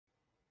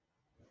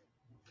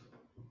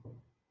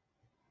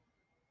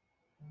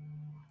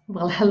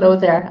Well, hello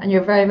there, and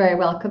you're very, very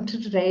welcome to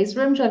today's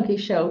Room Junkie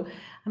show.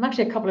 I'm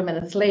actually a couple of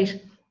minutes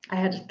late. I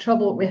had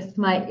trouble with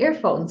my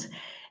earphones.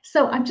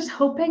 So I'm just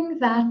hoping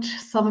that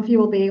some of you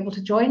will be able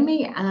to join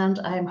me, and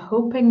I'm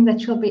hoping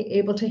that you'll be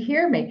able to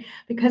hear me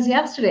because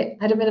yesterday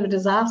I had a bit of a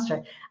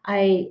disaster.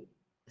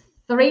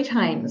 Three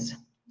times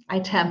I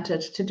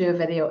attempted to do a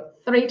video,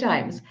 three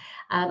times.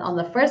 And on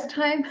the first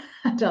time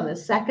and on the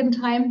second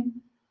time,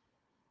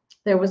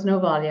 there was no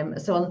volume.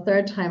 So on the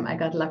third time, I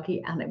got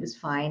lucky and it was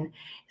fine.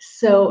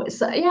 So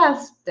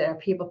yes, there are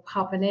people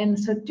popping in.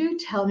 So do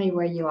tell me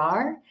where you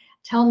are.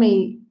 Tell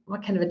me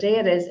what kind of a day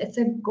it is. It's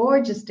a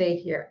gorgeous day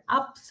here,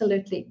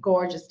 absolutely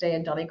gorgeous day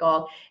in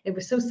Donegal. It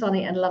was so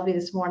sunny and lovely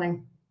this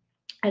morning.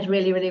 It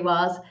really, really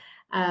was.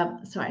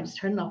 Sorry, I'm just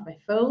turning off my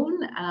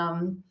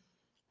phone.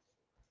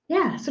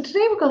 Yeah, so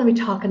today we're going to be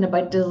talking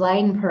about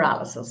design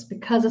paralysis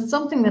because it's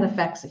something that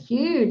affects a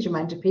huge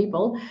amount of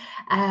people.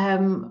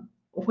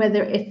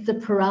 Whether it's the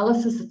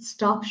paralysis that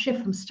stops you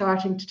from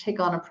starting to take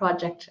on a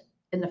project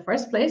in the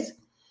first place,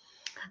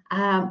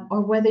 or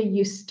whether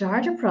you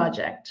start a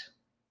project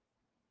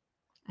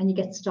and you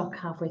get stuck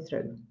halfway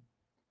through.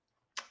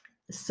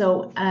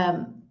 So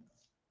I'll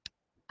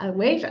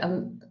wait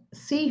and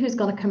see who's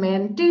going to come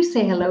in. Do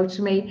say hello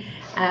to me.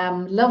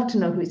 Love to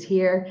know who's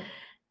here.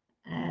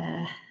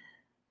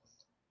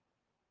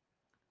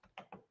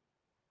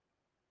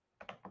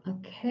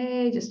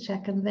 Okay, just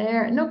checking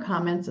there. No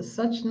comments as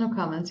such, no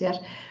comments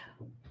yet.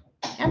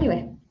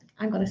 Anyway,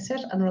 I'm going to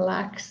sit and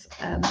relax.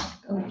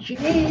 Oh,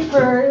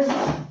 jeepers.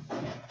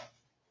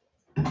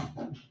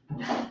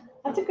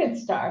 That's a good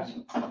start.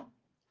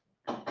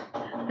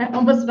 I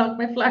almost knocked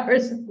my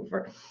flowers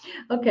over.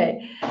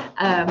 Okay.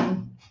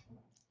 A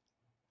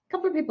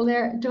couple of people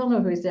there, don't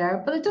know who's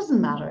there, but it doesn't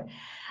matter.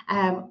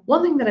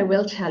 One thing that I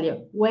will tell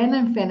you, when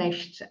I'm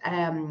finished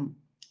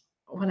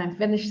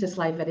this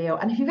live video,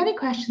 and if you have any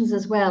questions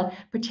as well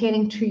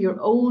pertaining to your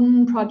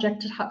own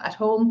project at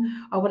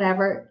home or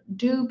whatever,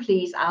 do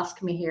please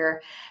ask me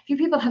here. A few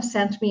people have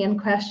sent me in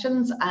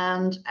questions,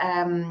 and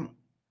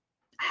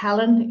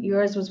Helen,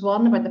 yours was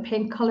one about the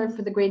pink color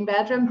for the green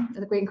bedroom, for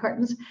the green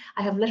curtains.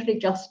 I have literally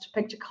just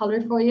picked a color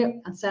for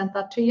you and sent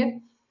that to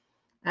you.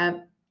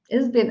 It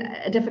has been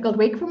a difficult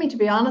week for me, to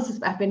be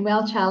honest. I've been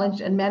well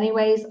challenged in many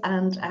ways,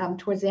 and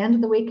towards the end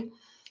of the week,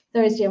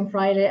 Thursday and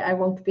Friday, I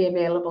won't be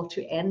available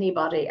to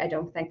anybody, I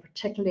don't think,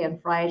 particularly on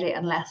Friday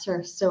and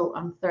lesser so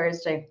on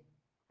Thursday.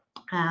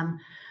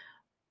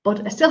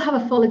 But I still have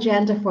a full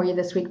agenda for you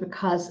this week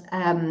because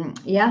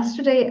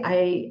yesterday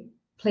I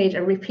played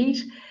a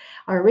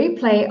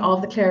replay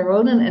of the Claire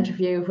Ronan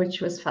interview,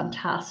 which was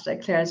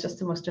fantastic. Claire is just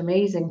the most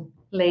amazing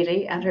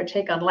lady, and her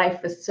take on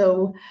life was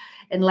so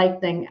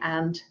enlightening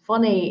and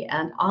funny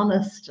and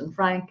honest and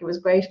frank. It was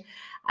great.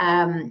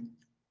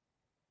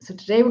 So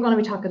today we're going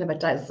to be talking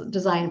about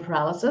design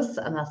paralysis,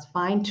 and that's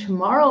fine.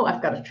 Tomorrow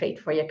I've got a treat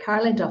for you.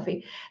 Caroline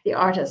Duffy, the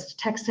artist,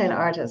 textile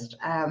artist,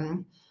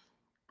 and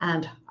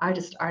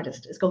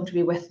artist is going to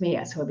be with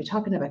me. So we'll be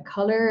talking about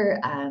color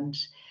and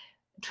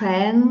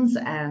trends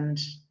and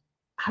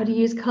how to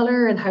use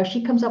color and how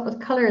she comes up with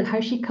color and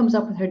how she comes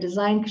up with her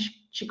design.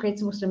 She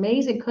creates the most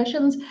amazing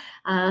cushions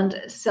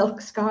and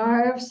silk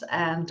scarves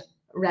and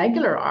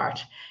regular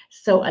art.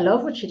 So I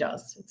love what she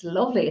does. It's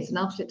lovely. It's an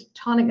absolute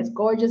tonic. It's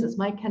gorgeous. It's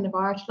my kind of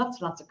art. Lots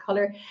and lots of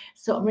color.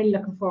 So I'm really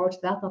looking forward to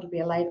that. That'll be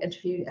a live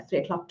interview at 3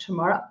 o'clock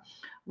tomorrow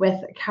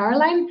with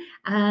Caroline.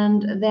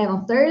 And then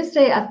on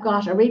Thursday, I've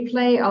got a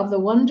replay of the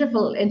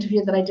wonderful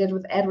interview that I did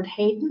with Edward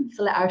Hayden,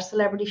 our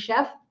celebrity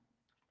chef,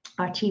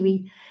 our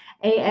TV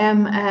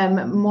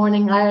AM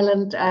Morning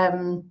Ireland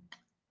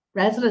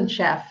resident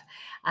chef.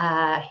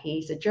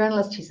 He's a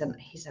journalist. He's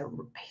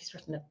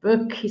written a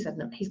book. He's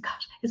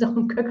got his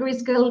own cookery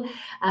school.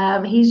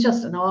 He's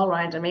just an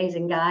all-round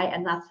amazing guy,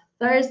 and that's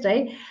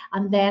Thursday.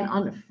 And then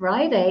on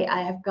Friday,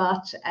 I have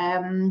got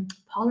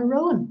Paula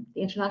Rowan,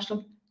 the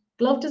international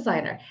glove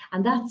designer,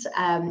 and that's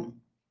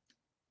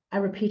a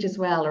repeat as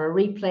well, or a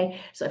replay.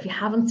 So if you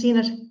haven't seen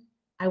it,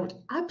 I would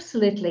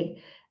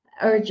absolutely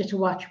urge you to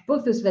watch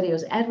both those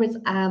videos, Edward's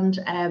and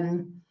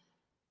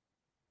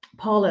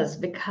Paula's,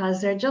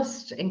 because they're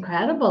just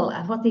incredible,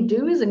 and what they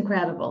do is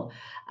incredible.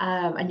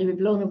 And you'll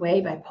be blown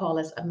away by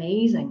Paula's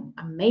amazing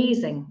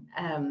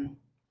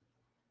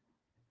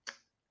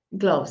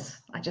gloves.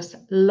 I just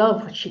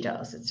love what she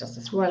does.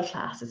 It's world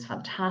class. It's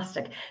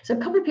fantastic. So a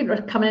couple of people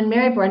are coming in.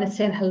 Mary Byrne is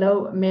saying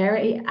hello,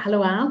 Mary.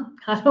 Hello, Anne.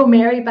 Hello,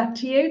 Mary. Back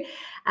to you.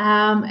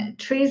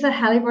 Teresa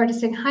Halliburton is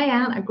saying hi,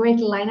 Anne. A great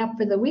lineup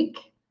for the week.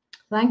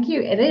 Thank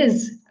you. It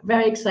is.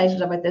 Very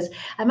excited about this.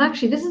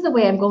 This is the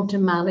way I'm going to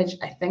manage,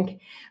 I think,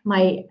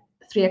 my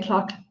 3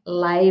 o'clock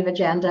live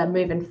agenda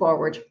moving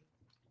forward.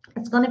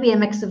 It's going to be a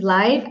mix of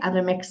live and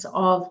a mix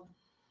of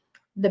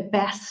the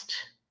best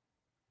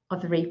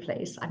of the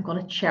replays. I'm going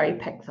to cherry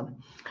pick them.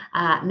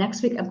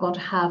 Next week, I'm going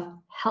to have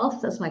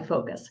health as my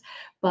focus.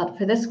 But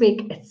for this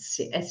week,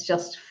 it's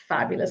just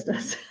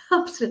fabulousness,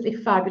 absolutely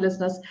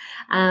fabulousness.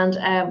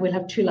 And we'll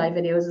have 2 live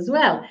videos as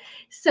well.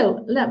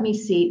 So let me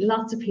see.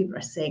 Lots of people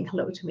are saying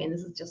hello to me, and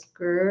this is just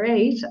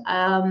great.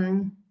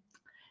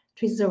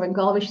 Teresa's over in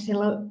Galway. She's saying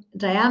hello.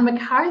 Diane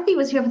McCarthy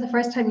was here for the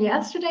first time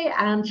yesterday,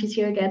 and she's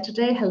here again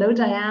today. Hello,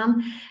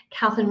 Diane.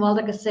 Catherine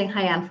Waldock is saying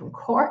hi, Anne from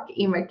Cork.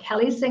 Emer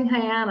Kelly saying hi,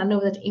 Anne. I know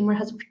that Emer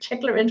has a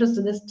particular interest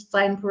in this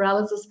design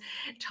paralysis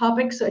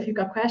topic, so if you've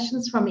got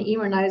questions from me,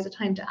 Emer, now is the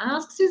time to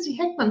ask. Susie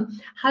Hickman,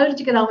 how did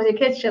you get on with your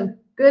kitchen?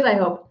 Good, I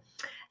hope.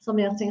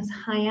 Somebody else saying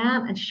hi,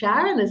 Anne. And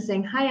Sharon is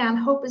saying hi, Anne.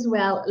 Hope as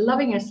well.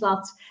 Loving your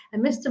slots. I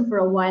missed them for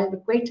a while,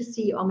 but great to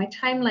see you on my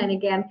timeline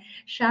again.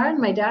 Sharon,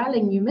 my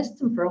darling, you missed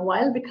them for a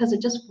while because there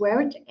just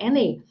weren't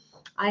any.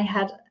 I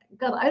had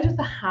got out of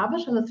the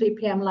habit of the 3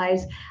 p.m.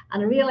 lives,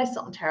 and I realized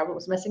something terrible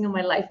was missing in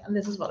my life, and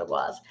this is what it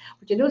was.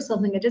 But you know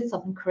something? I did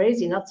something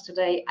crazy nuts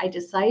today. I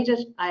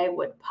decided I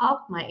would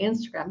pop my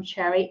Instagram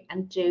cherry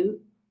and do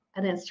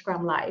an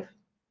Instagram live.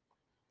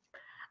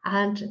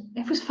 And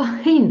it was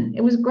fine. It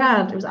was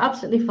grand. It was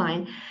absolutely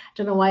fine.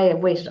 Don't know why I've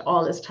waited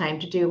all this time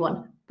to do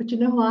one. But you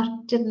know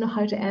what? Didn't know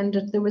how to end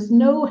it. There was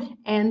no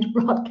end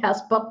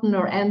broadcast button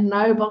or end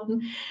now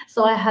button.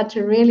 So I had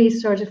to really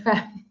sort of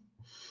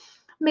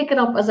make it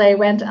up as I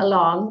went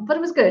along. But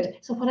it was good.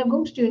 So what I'm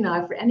going to do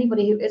now for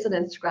anybody who is on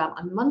Instagram,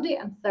 on Monday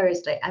and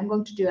Thursday, I'm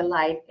going to do a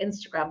live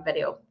Instagram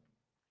video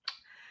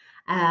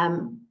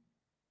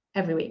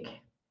every week.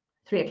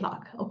 3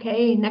 o'clock.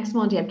 Okay, next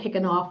Monday I'm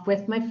kicking off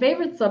with my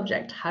favorite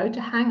subject, how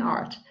to hang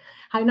art,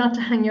 how not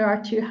to hang your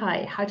art too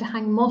high, how to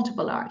hang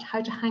multiple art,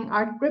 how to hang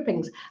art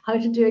groupings, how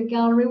to do a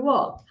gallery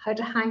wall, how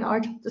to hang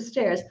art up the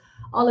stairs,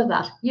 all of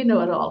that, you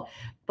know it all.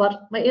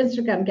 But my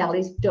Instagram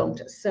galleries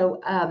don't.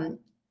 So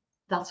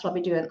that's what I'll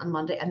be doing on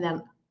Monday. And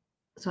then,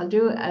 so I'll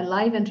do a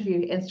live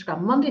interview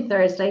Instagram Monday,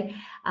 Thursday,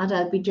 and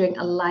I'll be doing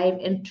a live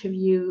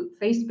interview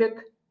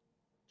Facebook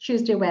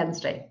Tuesday,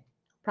 Wednesday,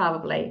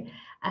 probably.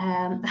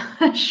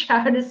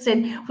 Sharon is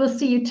saying, we'll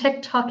see you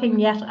TikToking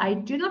yet. I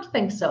do not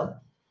think so.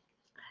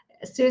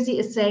 Susie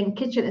is saying,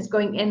 kitchen is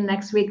going in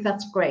next week.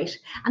 That's great.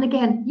 And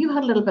again, you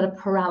had a little bit of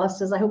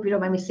paralysis. I hope you don't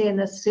mind me saying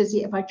this,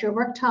 Susie, about your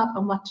worktop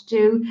and what to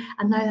do.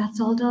 And now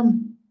that's all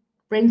done.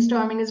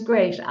 Brainstorming is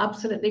great.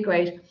 Absolutely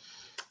great.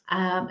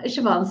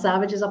 Siobhan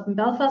Savage is up in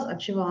Belfast, and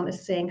Siobhan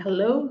is saying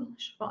hello.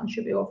 Siobhan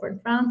should be over in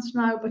France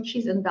now, but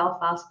she's in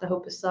Belfast. I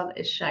hope the sun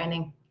is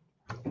shining.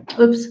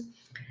 Oops.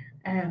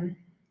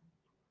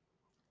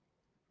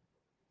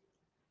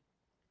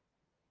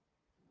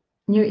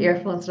 New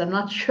earphones, and I'm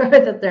not sure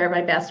that they're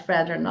my best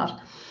friend or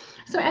not.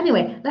 So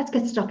anyway, let's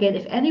get stuck in.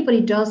 If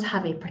anybody does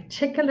have a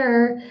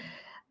particular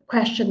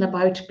question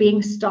about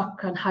being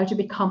stuck and how to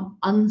become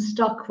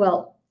unstuck,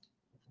 well,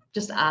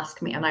 just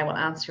ask me and I will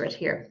answer it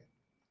here.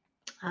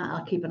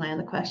 I'll keep an eye on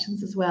the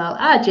questions as well.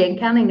 Jane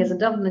Canning is in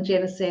Dublin, and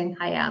Jane is saying,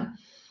 hi, Anne.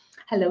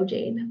 Hello,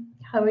 Jane.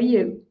 How are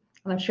you?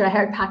 And I'm sure I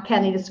heard Pat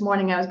Kenny this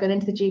morning. I was going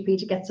into the GP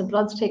to get some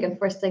bloods taken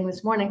first thing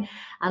this morning,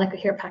 and I could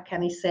hear Pat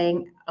Kenny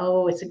saying,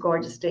 oh, it's a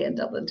gorgeous day in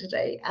Dublin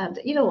today. And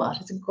you know what?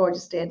 It's a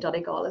gorgeous day in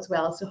Donegal as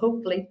well. So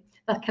hopefully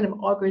that kind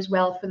of augurs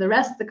well for the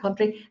rest of the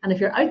country. And if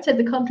you're outside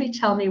the country,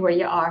 tell me where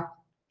you are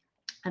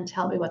and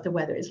tell me what the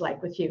weather is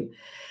like with you.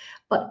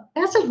 But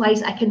best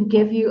advice I can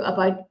give you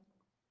about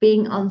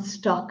being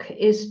unstuck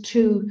is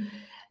to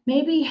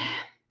maybe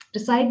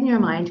decide in your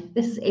mind,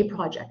 this is a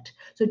project.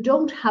 So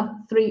don't have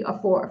 3 or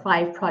 4 or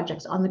 5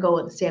 projects on the go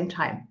at the same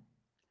time.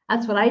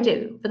 That's what I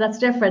do, but that's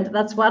different.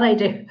 That's what I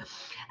do.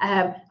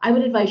 I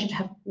would advise you to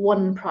have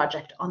one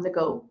project on the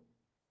go.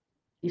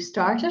 You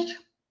start it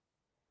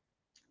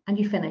and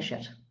you finish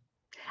it.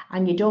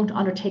 And you don't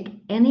undertake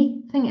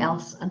anything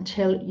else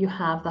until you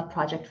have that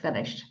project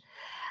finished.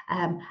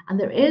 And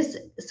there is,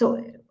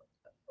 so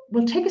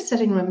we'll take a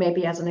sitting room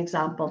maybe as an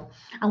example.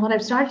 And what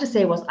I've started to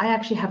say was I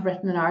actually have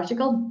written an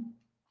article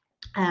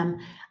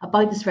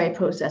about this very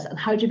process and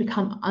how to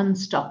become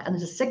unstuck. And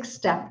there's a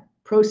 6-step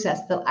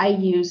process that I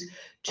use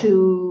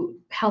to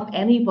help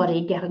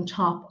anybody get on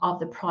top of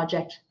the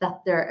project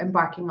that they're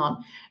embarking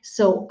on.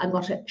 So I'm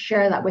going to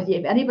share that with you.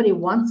 If anybody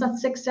wants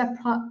that 6-step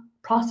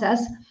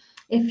process,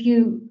 if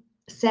you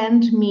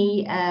send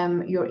me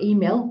your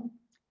email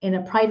in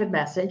a private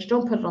message,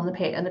 don't put it on the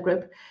page in the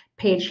group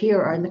page here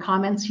or in the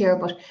comments here,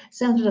 but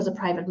send it as a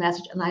private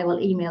message and I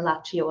will email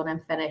that to you when I'm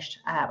finished.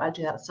 I'll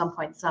do that at some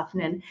point this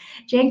afternoon.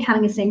 Jane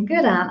Canning is saying,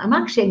 good, Anne. I'm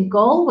actually in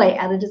Galway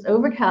and it is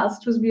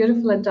overcast. It was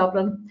beautiful in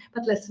Dublin,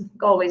 but listen,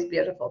 Galway's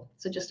beautiful.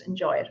 So just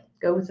enjoy it.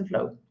 Go with the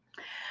flow.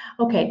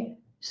 Okay,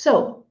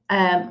 so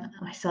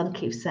my son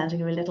keeps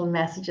sending me little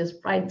messages.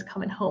 Brian's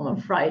coming home on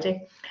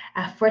Friday,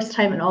 first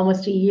time in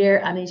almost a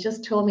year, and he's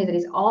just told me that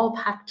he's all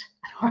packed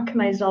and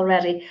organized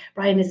already.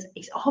 Brian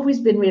he's always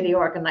been really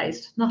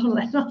organized, not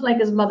like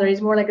his mother.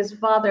 He's more like his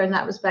father in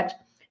that respect.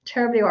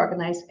 Terribly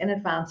organized in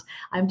advance.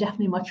 I'm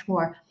definitely much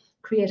more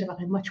creative and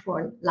I'm much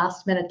more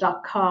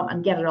lastminute.com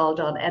and get it all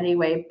done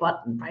anyway,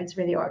 but Brian's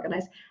really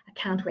organized. I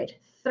can't wait.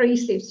 3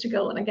 sleeps to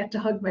go and I get to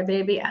hug my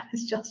baby, and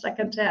it's just, I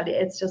can tell you,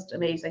 it's just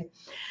amazing.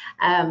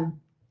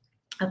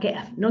 Okay, I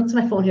have notes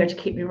on my phone here to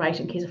keep me right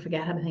in case I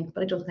forget anything,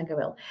 but I don't think I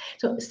will.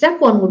 So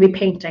step 1 will be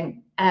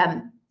painting.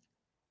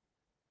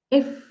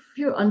 If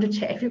you're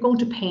going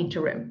to paint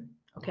a room,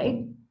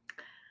 okay,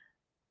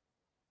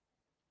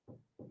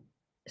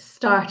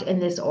 start in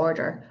this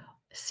order: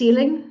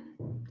 ceiling,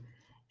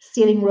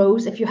 ceiling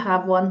rose if you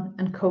have one,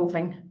 and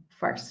coving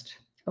first.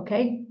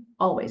 Okay,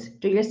 always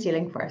do your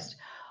ceiling first.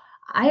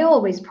 I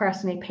always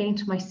personally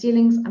paint my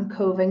ceilings and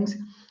covings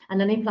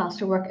and any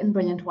plasterwork in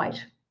brilliant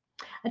white.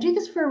 I do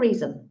this for a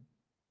reason.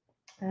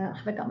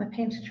 Have I got my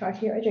paint chart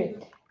here? I do.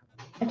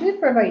 I do it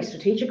for a very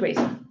strategic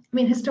reason. I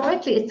mean,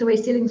 historically, it's the way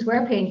ceilings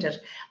were painted,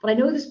 but I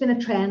know there's been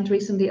a trend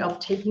recently of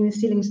taking the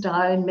ceilings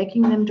down,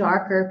 making them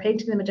darker,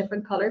 painting them a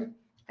different color.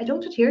 I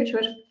don't adhere to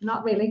it,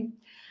 not really.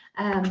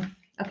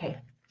 Okay,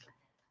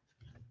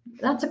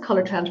 that's a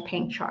color trend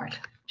paint chart,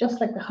 just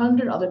like the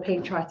 100 other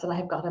paint charts that I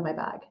have got in my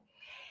bag.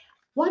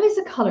 What is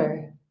the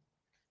color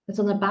that's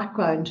on the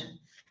background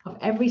of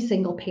every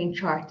single paint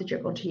chart that you're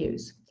going to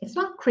use? It's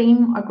not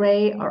cream or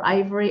gray or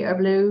ivory or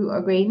blue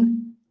or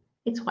green.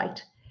 It's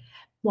white.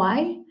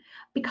 Why?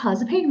 Because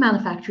the paint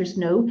manufacturers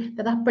know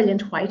that that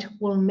brilliant white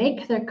will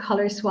make their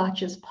color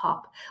swatches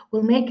pop,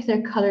 will make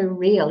their color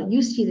real.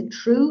 You see the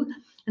true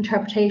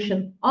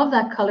interpretation of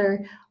that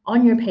color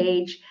on your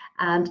page,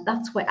 and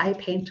that's why I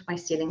paint my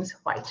ceilings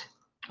white.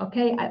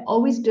 Okay, I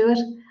always do it.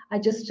 I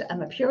just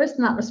am a purist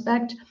in that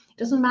respect. It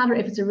doesn't matter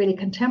if it's a really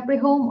contemporary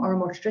home or a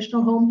more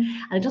traditional home,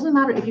 and it doesn't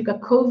matter if you've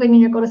got coving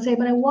and you're going to say,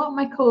 but I want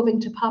my coving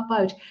to pop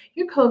out.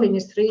 Your coving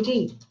is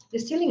 3D, your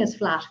ceiling is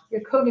flat,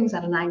 your coving's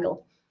at an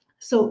angle.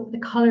 So the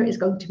color is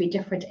going to be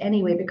different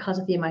anyway because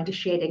of the amount of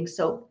shading.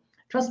 So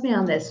trust me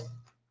on this,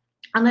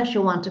 unless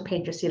you want to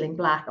paint your ceiling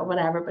black or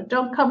whatever, but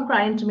don't come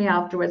crying to me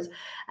afterwards.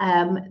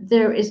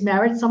 There is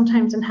merit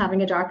sometimes in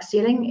having a dark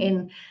ceiling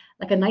in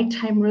like a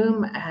nighttime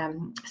room,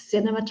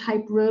 cinema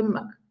type room,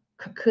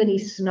 cocoony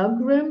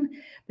snug room.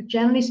 But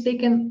generally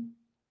speaking,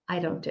 I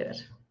don't do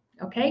it.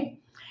 Okay,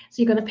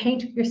 so you're going to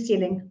paint your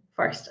ceiling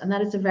first, and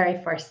that is the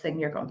very first thing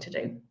you're going to do.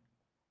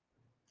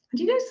 And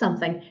you know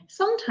something?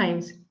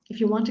 Sometimes if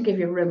you want to give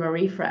your room a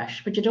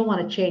refresh, but you don't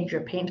want to change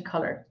your paint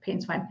color,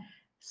 paint's fine.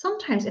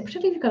 Sometimes,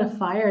 particularly if you've got a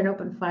fire, an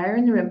open fire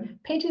in the room,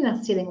 painting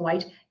that ceiling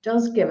white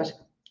does give it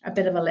a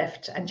bit of a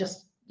lift and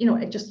just, you know,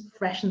 it just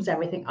freshens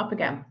everything up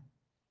again.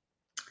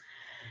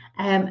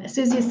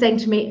 Susie is saying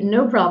to me,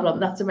 no problem.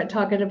 That's about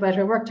talking about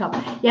her worktop.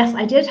 Yes,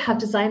 I did have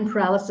design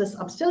paralysis.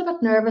 I'm still a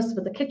bit nervous,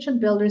 but the kitchen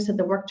builder said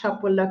the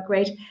worktop will look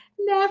great.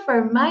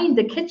 Never mind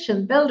the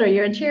kitchen builder.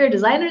 Your interior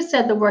designer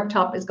said the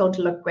worktop is going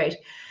to look great.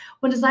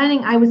 When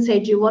designing, I would say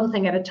do one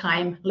thing at a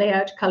time.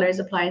 Layout, colors,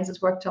 appliances,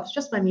 worktops,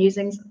 just my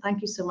musings.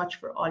 Thank you so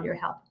much for all your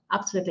help.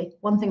 Absolutely,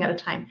 one thing at a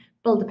time.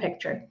 Build the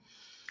picture.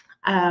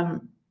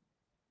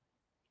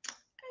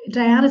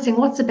 Diana saying,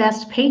 what's the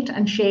best paint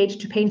and shade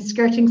to paint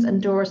skirtings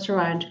and door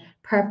surround,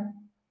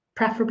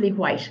 preferably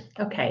white?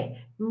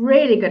 Okay,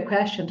 really good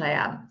question,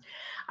 Diane.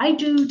 I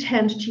do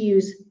tend to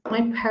use,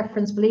 my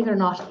preference, believe it or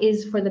not,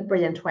 is for the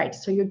brilliant white.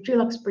 So your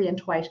Dulux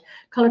brilliant white,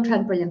 Color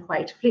Trend brilliant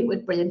white,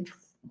 Fleetwood brilliant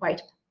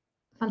white,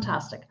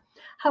 fantastic.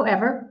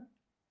 However,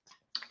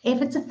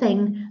 if it's a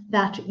thing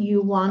that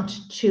you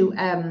want to,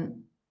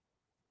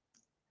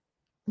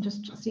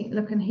 just see,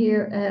 looking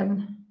here,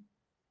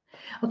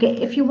 okay,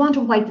 if you want a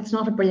white that's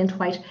not a brilliant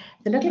white,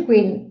 the Little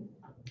Green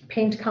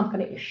paint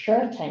company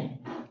Shirting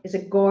is a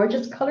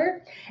gorgeous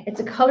color. It's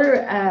a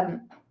color,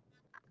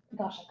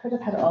 gosh, I could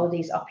have had all of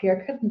these up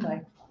here, couldn't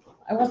I?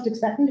 I wasn't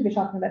expecting to be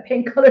talking about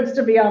paint colors,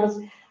 to be honest,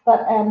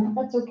 but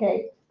that's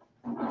okay.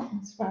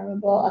 It's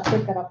fireable. I'll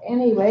pick that up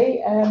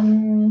anyway.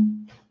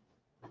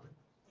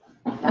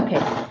 Okay,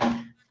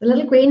 the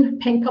Little Green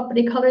paint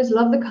company colors,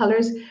 love the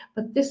colors,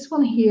 but this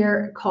one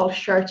here called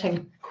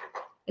Shirting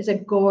is a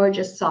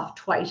gorgeous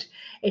soft white.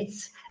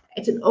 It's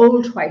an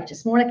old white.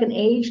 It's more like an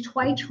aged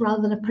white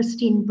rather than a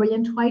pristine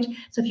brilliant white.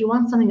 So if you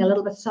want something a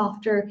little bit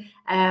softer,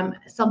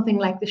 something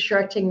like the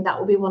Shirting, that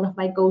will be one of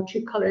my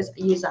go-to colors.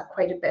 I use that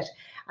quite a bit.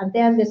 And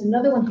then there's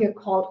another one here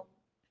called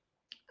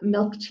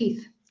Milk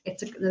Teeth.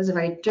 There's a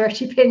very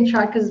dirty paint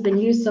chart because it's been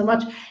used so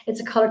much. It's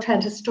a Color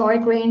Trend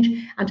historic range,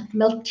 and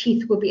Milk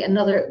Teeth would be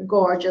another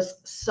gorgeous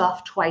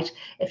soft white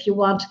if you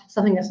want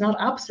something that's not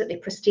absolutely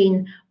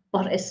pristine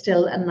but is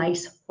still a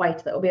nice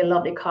white. That will be a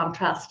lovely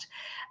contrast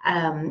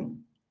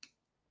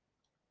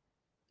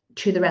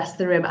to the rest of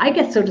the room. I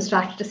get so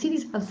distracted to see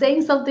these. I'm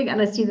saying something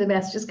and I see the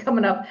messages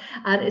coming up,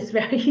 and it's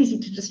very easy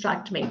to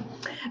distract me.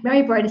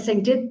 Mary Byrne is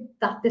saying, did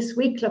that this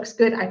week, looks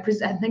good. I'm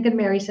thinking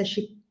Mary says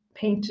she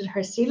painted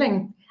her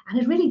ceiling, and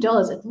it really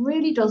does. It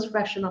really does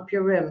freshen up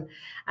your room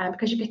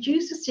because you get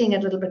used to seeing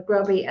it a little bit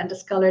grubby and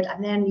discolored,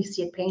 and then you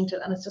see it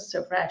painted and it's just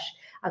so fresh,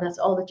 and that's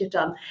all that you've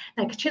done.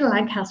 Now, Katrina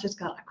Lancaster's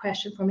got a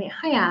question for me.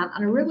 Hi, Anne.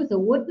 On a room with a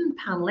wooden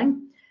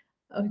paneling.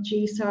 Oh,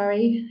 gee,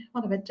 sorry.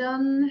 What have I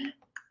done?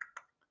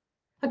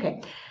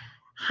 Okay.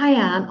 Hi,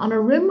 Anne. On a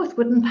room with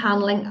wooden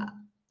paneling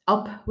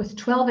up with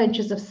 12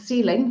 inches of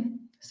ceiling.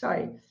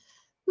 Sorry.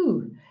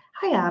 Ooh.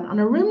 Hi, Anne. On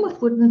a room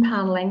with wooden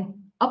paneling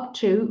up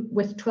to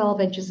with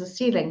 12 inches of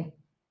ceiling,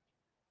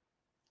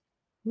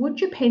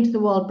 would you paint the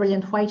wall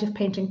brilliant white if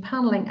painting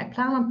paneling? I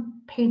plan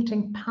on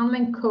painting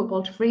paneling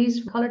cobalt freeze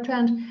for Color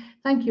Trend.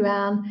 Thank you,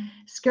 Anne.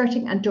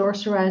 Skirting and door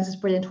surrounds is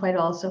brilliant white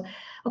also.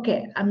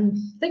 Okay, I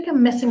think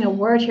I'm missing a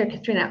word here,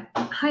 Katrina.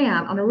 Hi,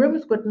 Anne. On a room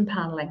with wooden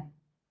paneling.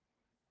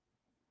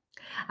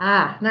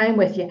 Now I'm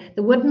with you.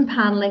 The wooden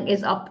paneling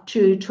is up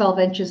to 12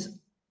 inches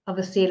of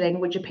a ceiling.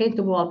 Would you paint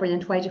the wall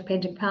brilliant white of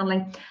painting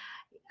paneling?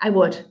 I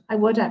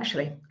would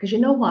actually, because you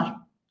know what?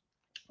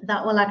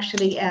 That will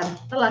actually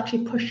that'll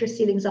actually push your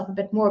ceilings up a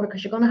bit more,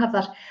 because you're going to have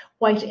that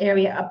white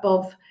area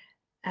above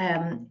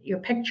your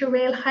picture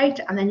rail height,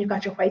 and then you've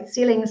got your white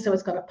ceiling, so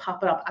it's going to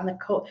pop it up, and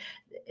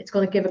it's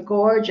going to give a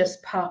gorgeous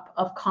pop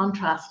of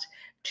contrast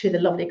to the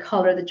lovely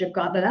color that you've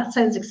got. Now that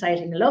sounds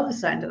exciting. I love the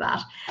sound of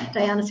that.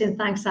 Diana saying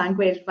thanks, Anne,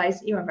 great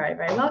advice. You are very,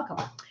 very welcome.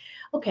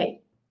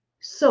 Okay,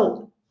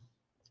 so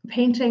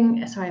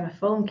painting, sorry, my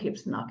phone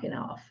keeps knocking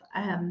off.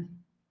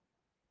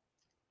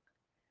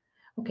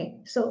 Okay,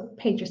 so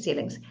paint your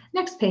ceilings.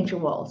 Next, paint your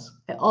walls.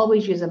 I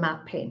always use a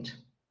matte paint.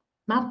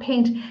 Matte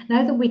paint,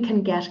 now that we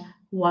can get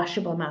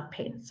washable matte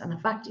paints, and in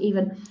fact,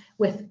 even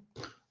with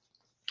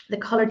the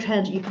color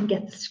trend, you can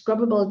get the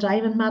scrubbable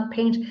diamond matte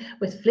paint.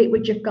 With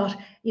Fleetwood, you've got,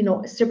 you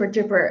know, super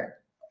duper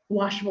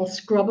washable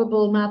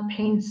scrubbable matte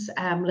paints.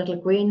 Little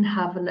Green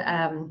have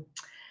an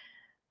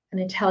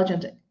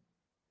intelligent,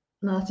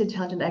 no, that's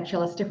intelligent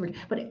eggshell, it's different.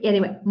 But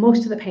anyway,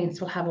 most of the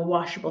paints will have a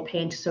washable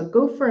paint. So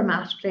go for a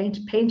matte paint.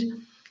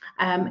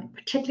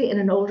 Particularly in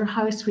an older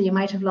house where you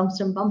might have lumps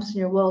and bumps in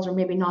your walls, or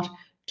maybe not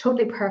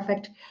totally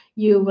perfect,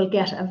 you will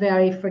get a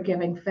very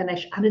forgiving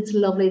finish, and it's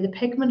lovely. The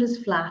pigment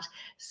is flat,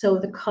 so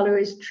the color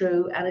is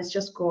true, and it's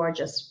just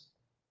gorgeous.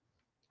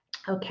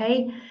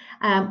 Okay,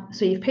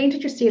 so you've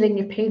painted your ceiling,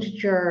 you've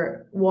painted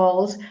your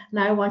walls.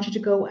 Now I want you to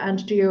go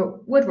and do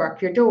your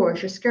woodwork, your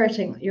doors, your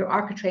skirting, your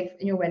architrave,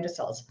 and your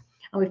windowsills.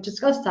 And we've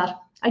discussed that.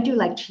 I do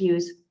like to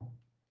use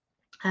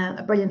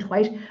a brilliant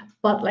white,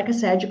 but like I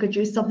said, you could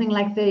use something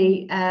like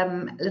the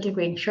Little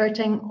Green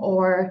shirting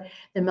or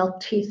the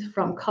Milk Teeth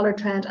from Colour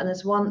Trend, and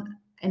there's one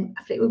in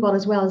Fleetwood one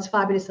as well. It's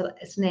fabulous that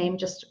its name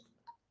just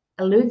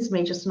eludes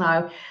me just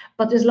now,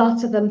 but there's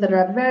lots of them that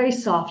are very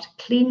soft,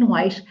 clean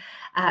white.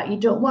 You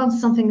don't want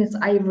something that's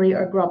ivory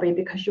or grubby,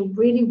 because you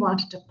really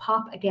want it to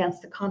pop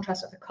against the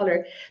contrast of the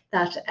colour.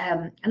 That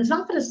and it's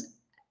not that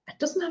it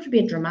doesn't have to be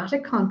a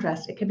dramatic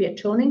contrast, it can be a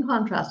toning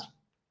contrast,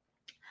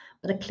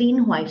 but a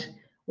clean white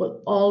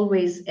will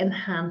always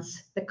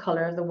enhance the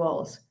color of the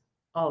walls,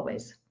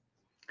 always.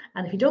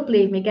 And if you don't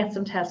believe me, get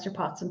some tester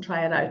pots and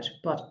try it out,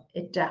 but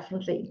it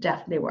definitely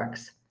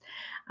works.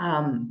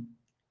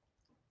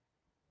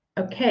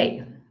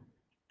 Okay.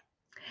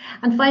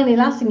 And finally,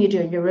 last thing you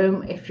do in your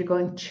room, if you're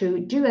going to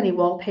do any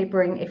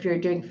wallpapering, if you're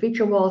doing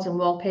feature walls and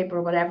wallpaper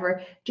or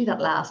whatever, do that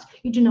last.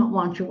 You do not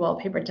want your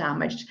wallpaper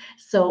damaged.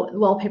 So the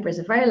wallpaper is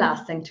the very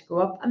last thing to go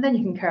up, and then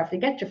you can carefully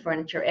get your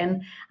furniture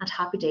in, and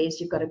happy days,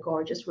 you've got a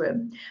gorgeous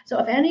room. So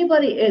if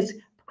anybody is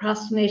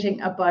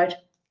procrastinating about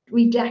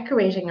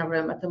redecorating a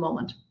room at the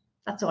moment,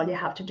 that's all you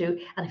have to do.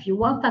 And if you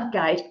want that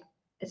guide,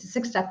 it's a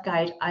 6-step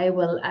guide. I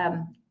will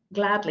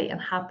gladly and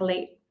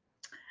happily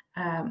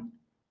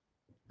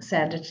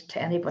send it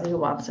to anybody who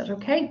wants it.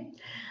 Okay.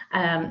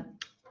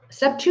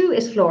 Step 2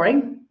 is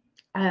flooring.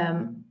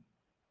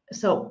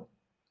 So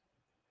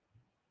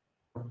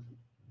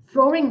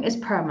flooring is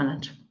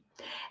permanent.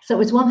 So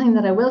it's one thing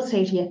that I will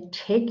say to you: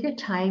 take your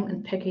time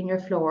in picking your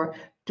floor.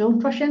 Don't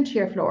rush into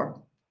your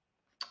floor.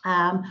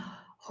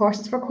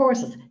 Horses for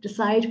courses.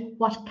 Decide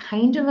what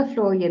kind of a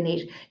floor you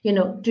need. You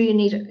know, do you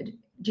need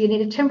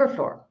a timber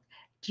floor?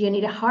 Do you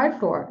need a hard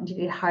floor? Do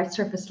you need a hard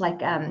surface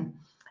like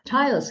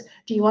tiles?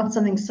 Do you want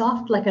something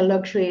soft like a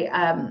luxury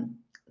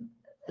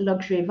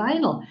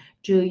vinyl?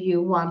 Do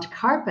you want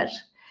carpet?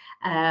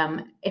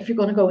 If you're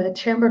going to go with a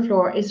timber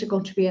floor, is there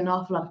going to be an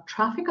awful lot of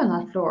traffic on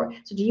that floor?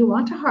 So do you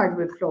want a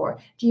hardwood floor?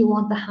 Do you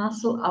want the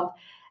hassle of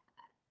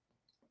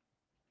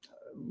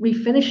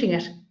refinishing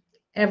it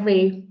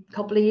every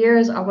couple of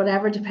years or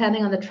whatever,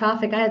 depending on the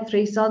traffic? I had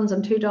 3 sons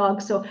and 2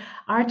 dogs, so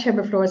our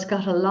timber floors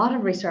got a lot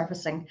of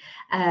resurfacing.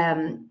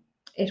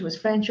 It was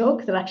French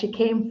oak that actually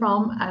came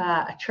from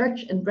a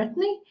church in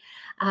Brittany.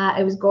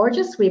 It was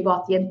gorgeous. We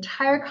bought the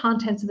entire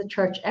contents of the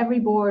church. Every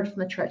board from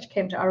the church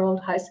came to our old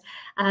house,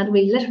 and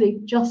we literally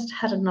just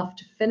had enough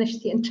to finish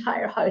the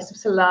entire house. It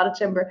was a lot of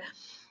timber,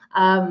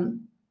 but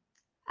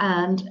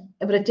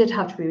it did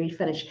have to be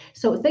refinished.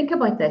 So think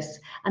about this.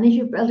 And if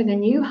you're building a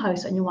new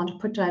house and you want to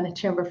put down a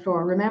timber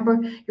floor,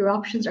 remember your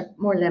options are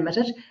more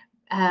limited.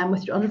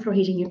 With your underfloor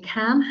heating, you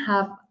can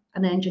have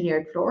an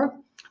engineered floor.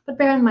 But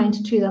bear in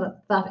mind too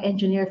that that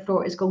engineered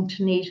floor is going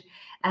to need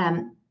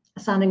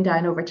sanding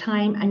down over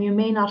time, and you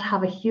may not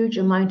have a huge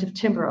amount of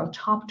timber on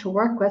top to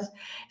work with.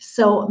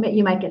 So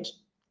you might get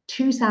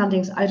 2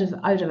 sandings out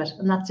of it,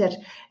 and that's it.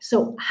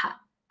 So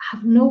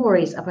have no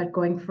worries about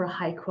going for a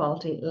high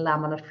quality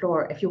laminate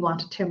floor. If you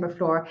want a timber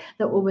floor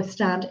that will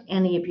withstand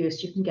any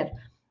abuse, you can get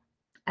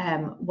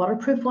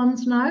waterproof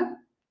ones now,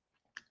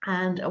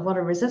 and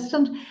water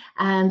resistant,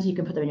 and you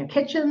can put them in your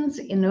kitchens.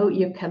 You know,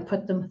 you can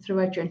put them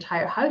throughout your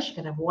entire house. You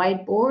can have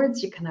wide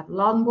boards, you can have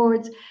long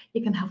boards,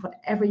 you can have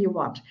whatever you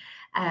want.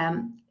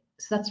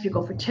 So that's if you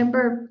go for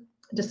timber.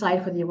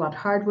 Decide whether you want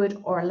hardwood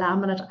or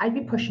laminate. I'd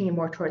be pushing you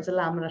more towards a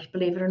laminate,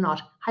 believe it or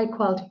not. High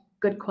quality,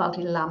 good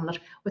quality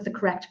laminate with the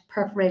correct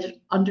perforated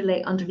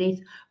underlay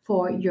underneath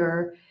for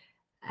your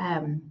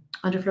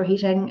underfloor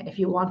heating. If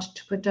you want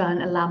to put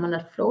down a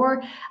laminate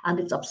floor and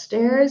it's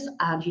upstairs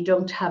and you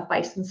don't have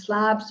bison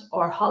slabs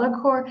or hollow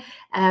core,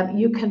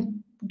 you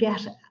can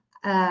get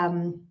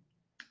an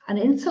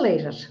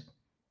insulated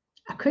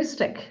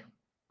acoustic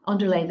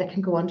underlay that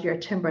can go under your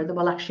timber that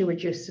will actually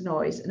reduce the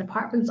noise. In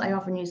apartments, I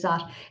often use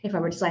that if I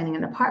were designing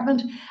an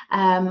apartment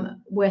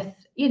with,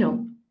 you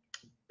know,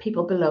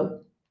 people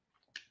below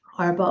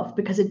or above,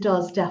 because it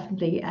does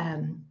definitely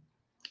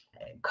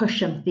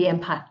cushion the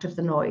impact of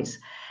the noise.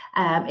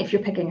 If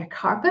you're picking a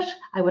carpet,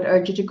 I would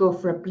urge you to go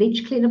for a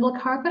bleach cleanable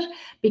carpet,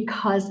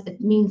 because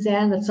it means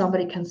then that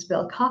somebody can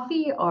spill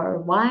coffee or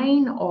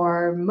wine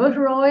or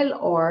motor oil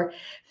or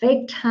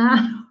fake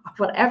tan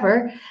or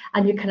whatever,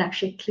 and you can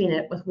actually clean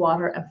it with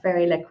water and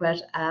very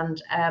liquid,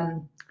 and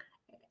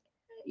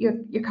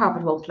your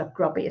carpet won't look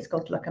grubby. It's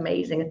going to look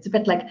amazing. It's a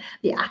bit like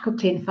the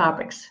AquaClean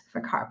fabrics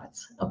for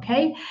carpets.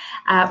 Okay.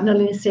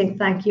 Nolene is saying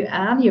thank you,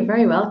 Anne. You're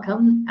very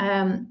welcome.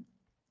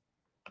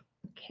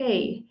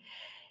 Okay.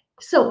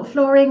 So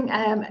flooring,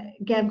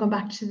 again, going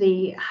back to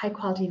the high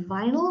quality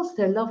vinyls,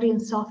 they're lovely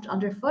and soft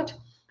underfoot.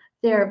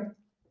 They're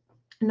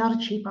not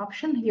a cheap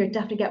option. You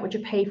definitely get what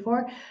you pay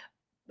for.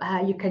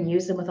 You can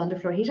use them with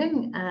underfloor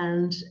heating,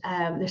 and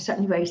they're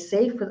certainly very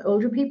safe with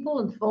older people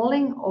and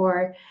falling,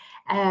 or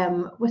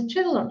with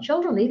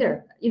children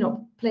either, you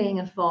know, playing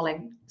and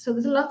falling. So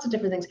there's lots of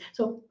different things.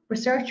 So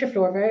research your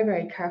floor very,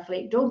 very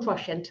carefully. Don't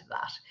rush into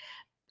that.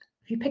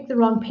 If you pick the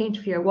wrong paint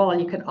for your wall,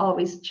 you can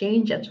always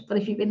change it. But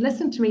if you've been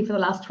listening to me for the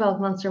last 12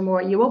 months or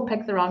more, you won't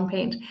pick the wrong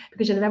paint,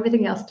 because you'll have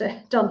everything else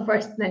done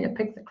first, and then you'll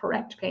pick the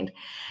correct paint.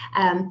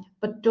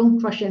 But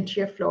don't rush into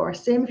your floor.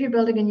 Same if you're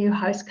building a new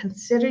house,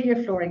 consider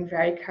your flooring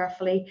very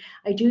carefully.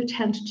 I do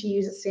tend to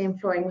use the same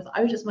flooring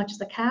without as much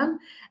as I can,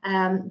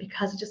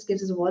 because it just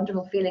gives us a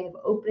wonderful feeling of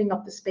opening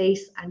up the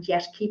space and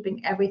yet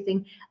keeping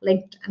everything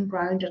linked and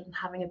grounded and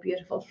having a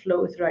beautiful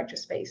flow throughout your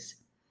space.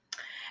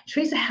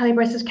 Teresa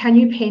Halliburton says, can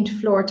you paint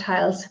floor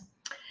tiles?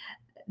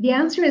 The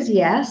answer is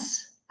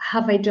yes.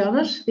 Have I done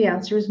it? The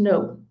answer is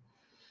no.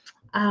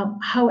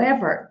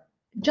 However,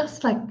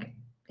 just like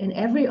in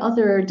every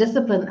other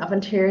discipline of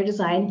interior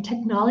design,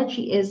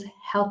 technology is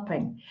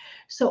helping.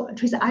 So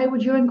Teresa,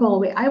 you're in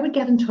Galway, I would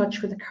get in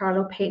touch with the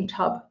Carlow Paint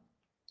Hub.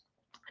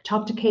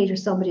 Talk to Kate or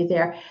somebody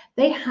there.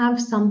 They have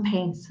some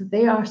paints that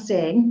they are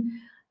saying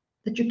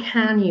that you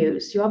can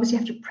use. You obviously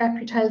have to prep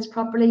your tiles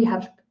properly.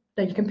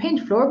 Now you can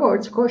paint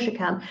floorboards, of course you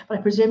can, but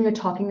I presume you're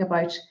talking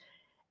about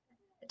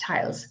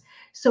tiles.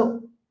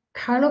 So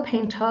Carlow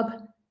Paint Hub,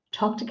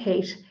 talk to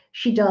Kate.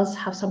 She does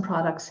have some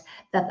products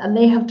and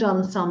they have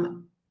done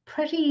some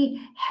pretty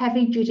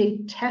heavy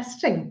duty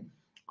testing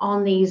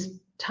on these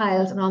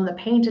tiles and on the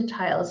painted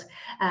tiles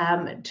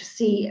to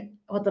see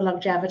what the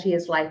longevity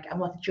is like and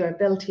what the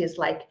durability is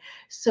like.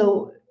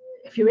 So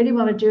if you really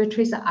want to do it,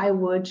 Teresa, I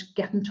would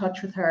get in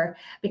touch with her,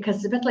 because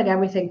it's a bit like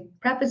everything.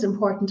 Prep is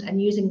important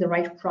and using the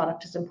right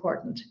product is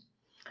important.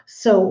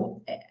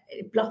 So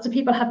lots of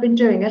people have been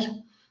doing it.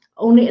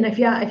 And if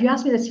you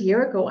asked me this a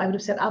year ago, I would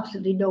have said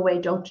absolutely no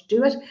way, don't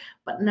do it.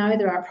 But now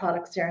there are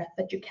products there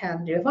that you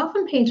can do. I've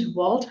often painted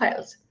wall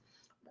tiles.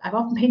 I've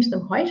often painted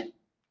them white,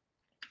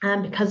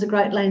 and because the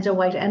grout lines are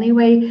white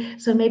anyway,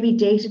 so maybe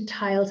dated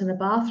tiles in a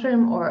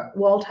bathroom, or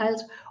wall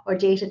tiles, or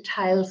dated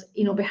tiles,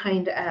 you know,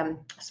 behind a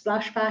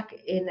splashback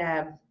in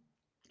a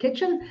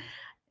kitchen.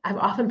 I've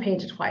often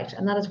painted white,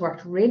 and that has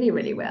worked really,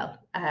 really well.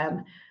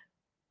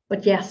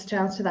 But yes, to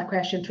answer that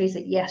question,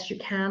 Teresa, yes, you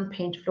can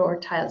paint floor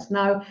tiles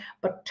now,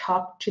 but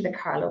talk to the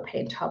Carlow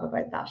Paint Hub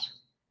about that.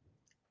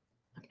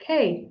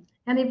 Okay,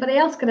 anybody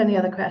else got any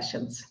other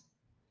questions?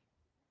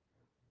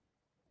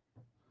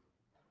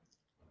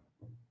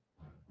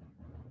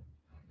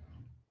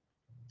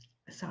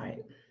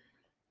 Sorry.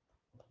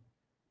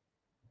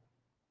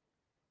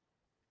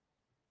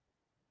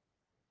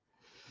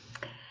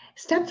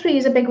 Step 3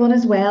 is a big one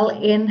as well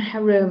in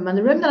a room, and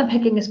the room that I'm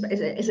picking is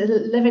a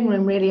living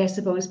room, really, I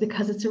suppose,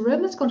 because it's a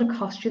room that's going to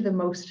cost you the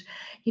most.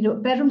 You know,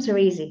 bedrooms are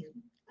easy,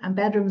 and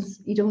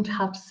bedrooms you don't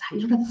have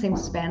the same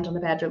spend on the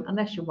bedroom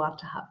unless you want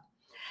to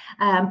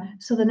have.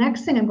 So the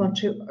next thing I'm going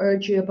to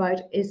urge you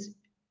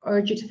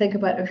to think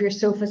about your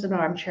sofas and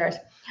armchairs.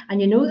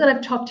 And you know that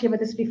I've talked to you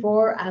about this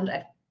before, and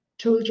I've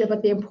told you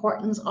about the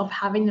importance of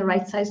having the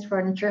right sized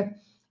furniture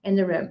in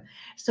the room.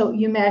 So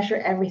you measure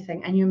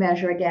everything, and you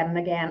measure again and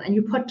again, and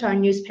you put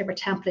down newspaper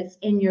templates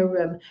in your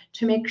room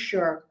to make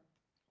sure.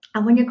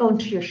 And when you're going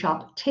to your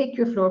shop, take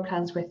your floor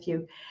plans with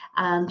you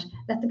and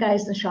let the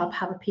guys in the shop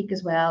have a peek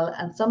as well.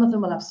 And some of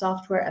them will have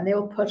software, and they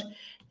will put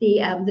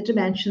the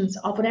dimensions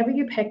of whatever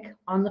you pick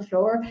on the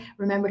floor.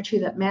 Remember too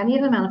that many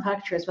of the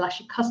manufacturers will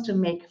actually custom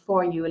make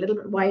for you, a little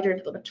bit wider, a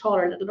little bit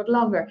taller, a little bit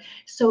longer.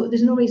 So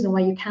there's no reason why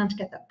you can't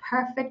get the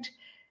perfect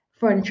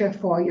furniture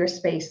for your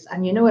space.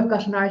 And you know, I've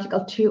got an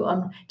article too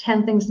on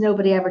 10 things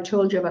nobody ever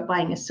told you about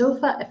buying a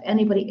sofa. If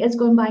anybody is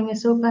going buying a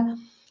sofa,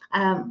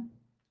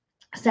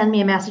 send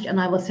me a message and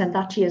I will send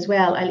that to you as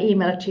well. I'll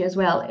email it to you as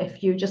well.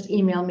 If you just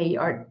email me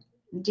or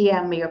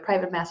DM me or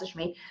private message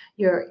me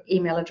your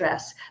email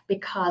address,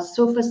 because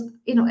sofas,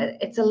 you know,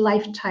 it's a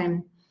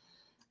lifetime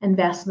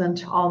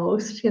investment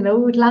almost, you know,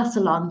 it would last a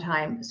long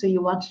time. So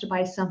you want to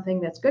buy something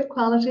that's good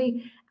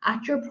quality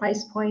at your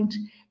price point.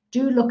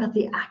 Do look at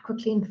the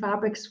AquaClean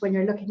fabrics when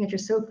you're looking at your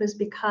sofas,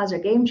 because they're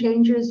game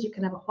changers. You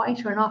can have a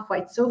white or an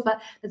off-white sofa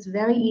that's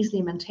very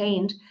easily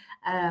maintained.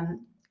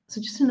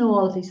 So just to know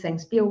all of these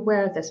things, be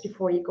aware of this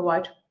before you go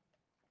out.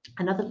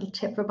 Another little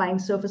tip for buying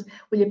sofas,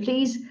 will you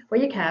please,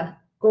 where you can,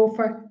 go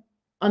for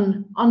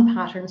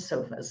unpatterned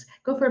sofas.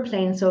 Go for a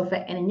plain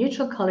sofa in a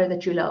neutral color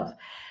that you love,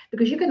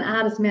 because you can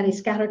add as many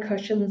scatter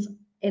cushions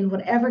in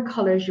whatever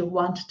colors you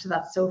want to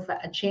that sofa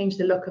and change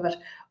the look of it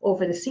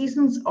over the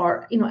seasons,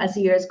 or, you know, as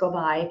the years go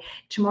by.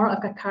 Tomorrow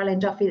I've got Caroline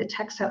Duffy, the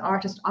textile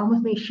artist, on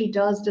with me. She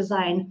does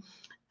design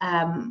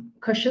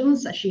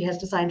cushions. She has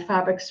designed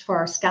fabrics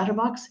for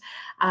Scatterbox.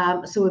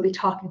 So we'll be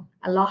talking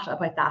a lot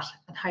about that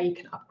and how you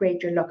can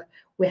upgrade your look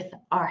with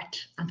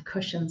art and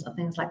cushions and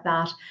things like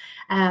that.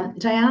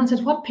 Diane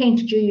said, what paint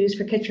did you use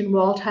for kitchen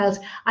wall tiles?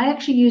 I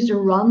actually used a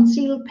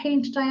Ronseal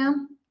paint,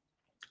 Diane.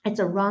 It's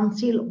a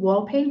Ronseal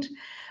wall paint,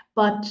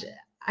 but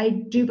I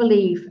do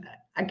believe,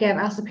 again,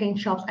 as the paint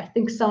shops, I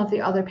think some of the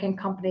other paint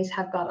companies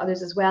have got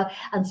others as well.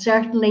 And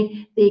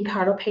certainly the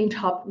Carlow Paint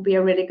Hub will be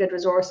a really good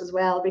resource as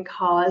well,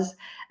 because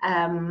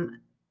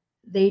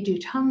they do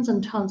tons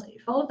and tons. I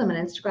follow them on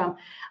Instagram.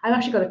 I'm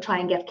actually going to try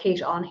and get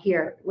Kate on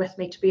here with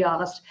me, to be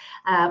honest.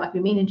 I've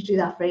been meaning to do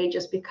that for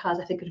ages, because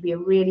I think it would be a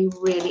really,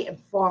 really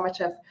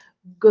informative,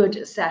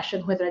 good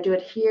session, whether I do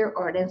it here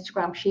or on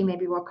Instagram. She may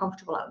be more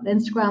comfortable on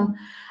Instagram.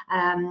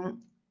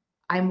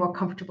 I'm more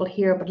comfortable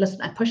here, but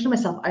listen, I'm pushing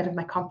myself out of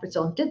my comfort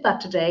zone. Did that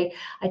today.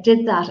 I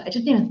did that. I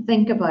didn't even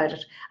think about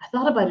it. I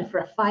thought about it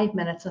for 5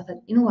 minutes. I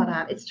thought, you know what,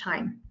 Anne, it's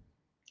time.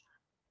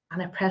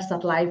 And I pressed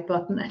that live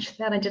button, and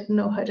then I didn't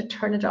know how to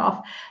turn it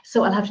off.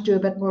 So I'll have to do a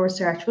bit more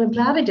research, but I'm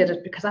glad I did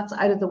it, because that's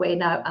out of the way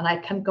now, and I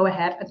can go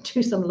ahead and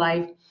do some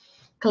live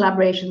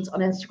collaborations on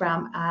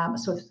Instagram.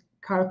 So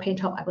Carlow Paint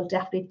Hub, I will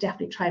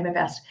definitely try my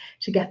best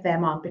to get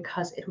them on,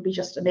 because it will be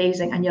just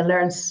amazing, and you'll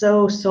learn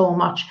so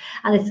much.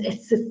 And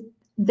it's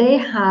they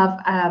have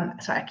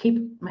sorry, I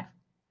keep my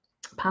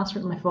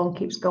password on my phone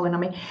keeps going on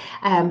me.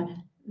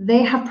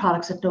 They have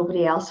products that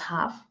nobody else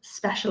have,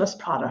 specialist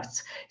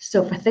products.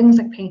 So for things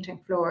like painting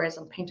floors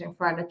and painting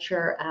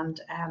furniture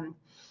and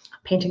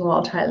painting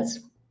wall tiles,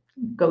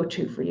 go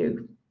to for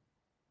you.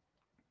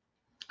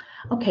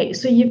 Okay,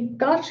 so you've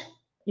got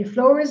your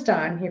floor is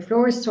down, your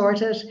floor is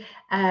sorted.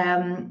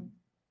 And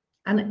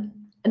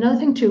another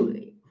thing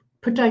too,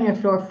 put down your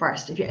floor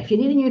first. If you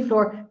need a new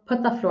floor,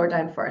 put that floor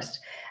down first.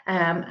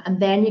 And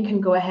then you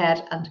can go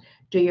ahead and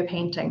do your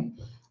painting.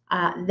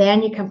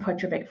 Then you can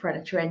put your big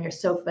furniture in, your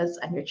sofas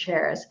and your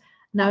chairs.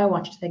 Now I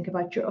want you to think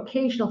about your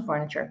occasional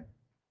furniture,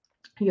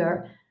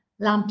 your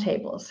lamp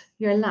tables,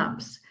 your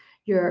lamps,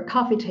 your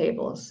coffee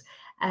tables,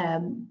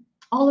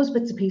 all those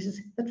bits and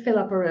pieces that fill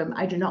up a room.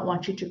 I do not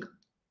want you to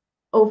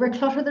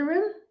overclutter the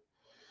room.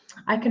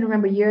 I can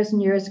remember years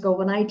and years ago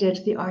when I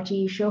did the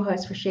RTE show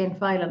house for Shane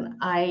Filan,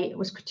 I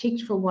was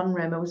critiqued for one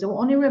room. It was the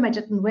only room I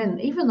didn't win,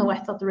 even though I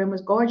thought the room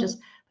was gorgeous.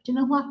 But you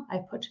know what? I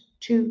put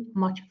too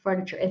much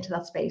furniture into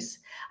that space.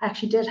 I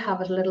actually did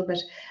have it a little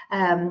bit,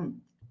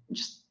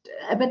 just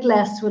a bit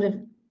less would have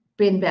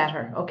been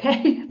better,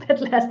 okay? A bit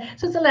less.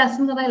 So it's a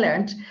lesson that I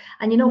learned.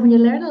 And you know, when you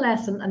learn a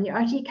lesson and the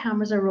RTE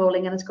cameras are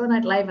rolling and it's going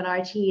out live on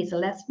RTE, it's a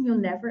lesson you'll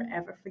never,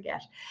 ever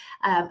forget.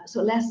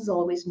 So less is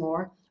always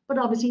more. But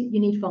obviously you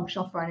need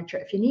functional furniture.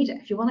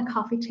 If you want a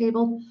coffee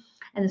table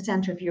in the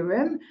center of your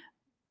room,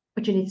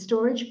 but you need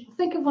storage,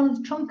 think of one of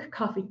the trunk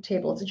coffee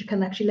tables that you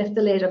can actually lift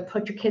the lid and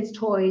put your kids'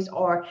 toys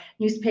or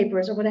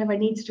newspapers or whatever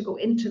needs to go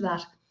into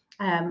that.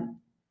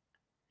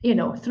 You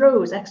know,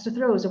 extra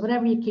throws or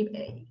whatever you keep,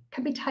 it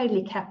can be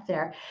tidily kept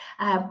there.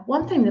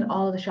 One thing that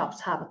all of the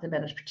shops have at the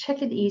minute,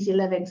 particularly the Easy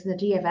Livings and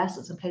the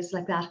DFSs and places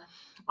like that,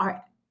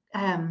 are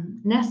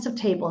nests of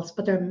tables,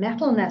 but they're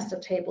metal nests of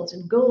tables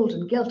in gold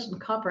and gilt and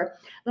copper.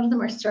 A lot of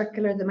them are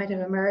circular. They might have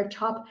a mirrored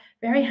top.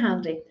 Very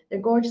handy. They're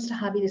gorgeous to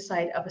have either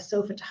side of a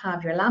sofa to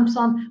have your lamps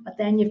on, but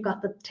then you've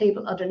got the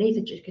table underneath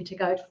that you can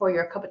take out for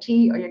your cup of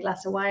tea or your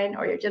glass of wine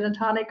or your gin and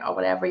tonic or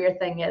whatever your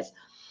thing is.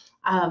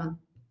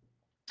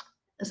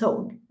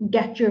 So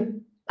get your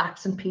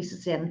backs and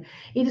pieces in.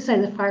 Either side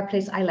of the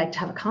fireplace, I like to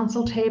have a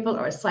console table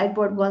or a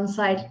sideboard one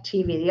side,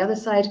 TV the other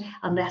side,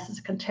 unless it's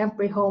a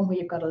contemporary home where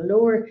you've got a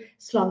lower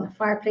slung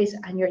fireplace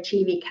and your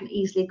TV can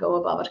easily go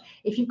above it.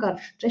 If you've got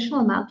a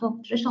traditional mantle,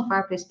 traditional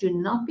fireplace, do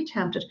not be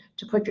tempted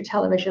to put your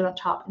television on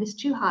top. It is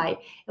too high.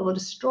 It will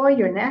destroy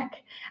your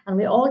neck, and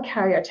we all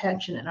carry our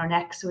tension in our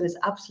neck, so it is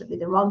absolutely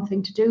the wrong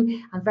thing to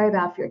do and very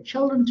bad for your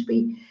children to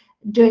be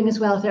doing as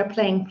well. If they're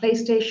playing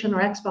PlayStation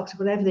or Xbox or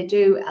whatever they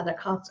do, and they're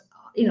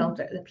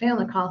playing on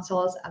the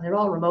consoles and they're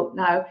all remote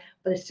now,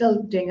 but they're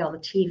still doing it on the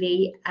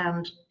TV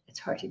and it's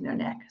hurting their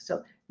neck.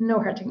 So no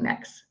hurting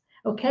necks.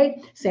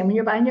 Okay, same when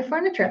you're buying your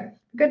furniture.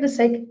 For goodness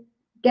sake,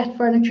 get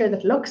furniture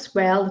that looks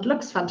well, that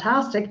looks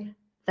fantastic,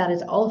 that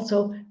is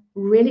also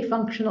really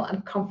functional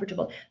and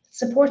comfortable.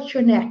 Supports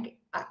your neck.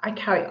 I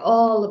carry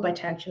all of my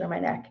tension in my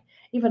neck.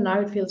 Even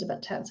now it feels a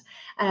bit tense.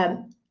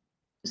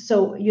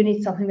 So you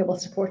need something that will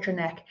support your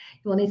neck.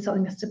 You will need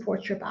something that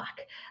supports your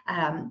back.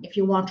 If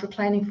you want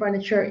reclining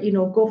furniture,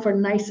 go for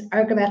nice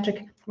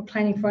ergometric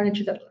reclining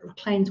furniture that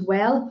reclines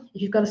well.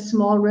 If you've got a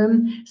small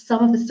room,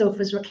 some of the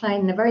sofas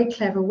recline in a very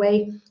clever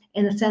way,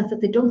 in the sense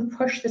that they don't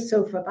push the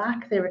sofa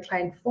back, they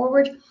recline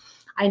forward.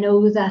 I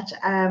know that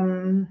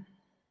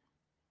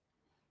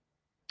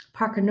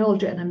Parker Knoll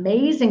do an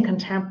amazing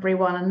contemporary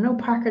one. And I know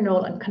Parker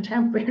Knoll and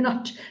contemporary are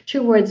not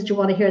two words that you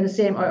want to hear in the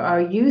same, or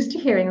are used to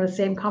hearing in the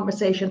same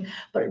conversation,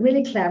 but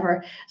really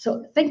clever.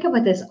 So think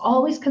about this.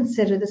 Always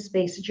consider the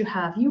space that you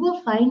have. You will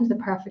find the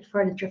perfect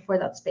furniture for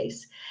that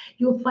space.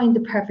 You will find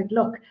the perfect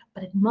look,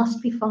 but it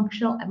must be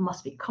functional, it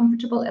must be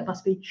comfortable, it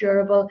must be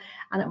durable,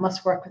 and it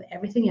must work with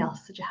everything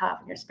else that you have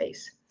in your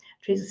space.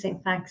 Teresa's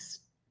saying thanks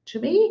to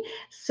me.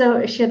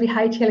 So she'll be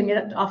hightailing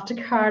it off to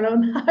Carlo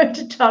on how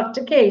to talk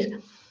to Kate.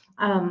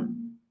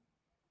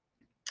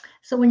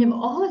 So when you have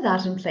all of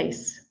that in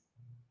place,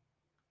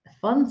 the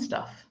fun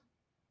stuff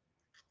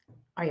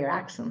are your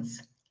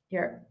accents.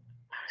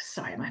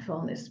 Sorry, my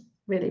phone is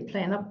really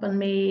playing up on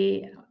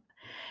me.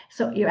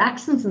 So your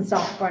accents and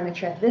soft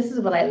furniture, this is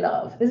what I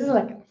love. This is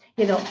like,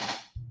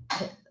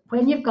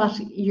 when you've got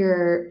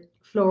your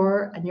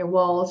floor and your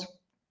walls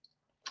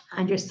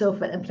and your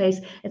sofa in place,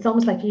 it's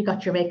almost like you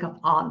got your makeup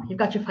on, you've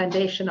got your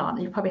foundation on,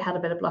 and you probably had a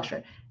bit of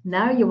blusher.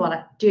 Now you want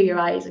to do your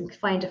eyes and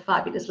find a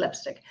fabulous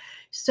lipstick.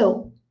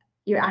 So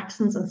your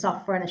accents and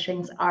soft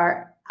furnishings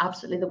are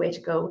absolutely the way to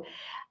go.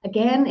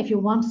 Again, if you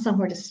want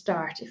somewhere to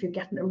start, if you're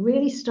getting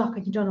really stuck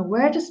and you don't know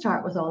where to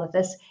start with all of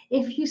this,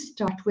 if you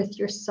start with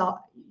your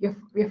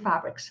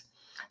fabrics.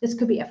 This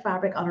could be a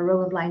fabric on a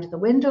roll of blind at the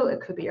window, it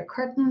could be your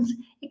curtains,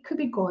 it could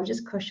be gorgeous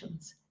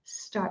cushions.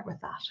 Start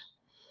with that.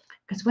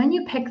 Because when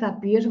you pick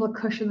that beautiful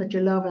cushion that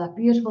you love, or that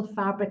beautiful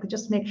fabric that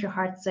just makes your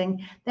heart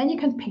sing, then you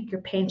can pick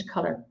your paint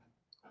color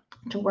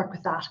to work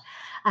with that.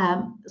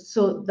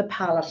 So the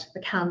palette,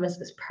 the canvas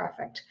is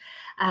perfect.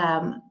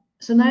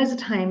 So now is the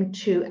time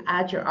to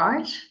add your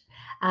art.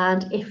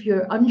 And if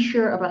you're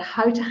unsure about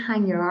how to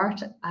hang your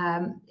art,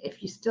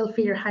 if you still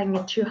feel you're hanging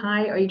it too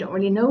high or you don't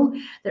really know,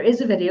 there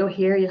is a video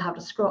here. You'll have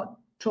to scroll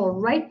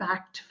right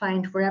back to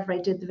find wherever I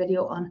did the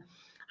video on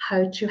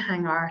how to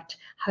hang art,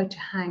 how to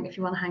hang, if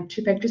you want to hang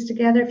 2 pictures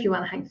together, if you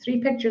want to hang 3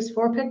 pictures,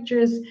 4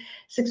 pictures,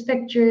 6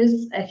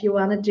 pictures, if you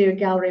want to do a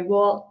gallery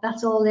wall,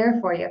 that's all there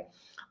for you.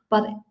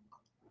 But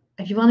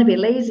if you want to be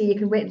lazy, you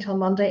can wait until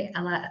Monday,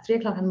 and at 3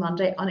 o'clock on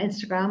Monday on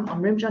Instagram,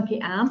 on Room Junkie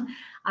Anne,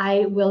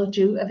 I will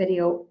do a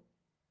video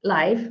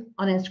live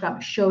on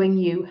Instagram showing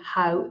you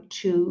how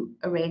to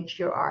arrange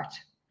your art.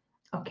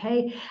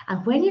 Okay,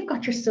 and when you've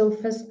got your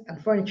sofas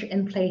and furniture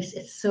in place,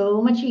 it's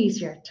so much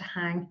easier to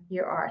hang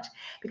your art,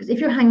 because if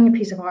you're hanging a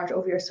piece of art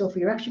over your sofa,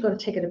 you're actually going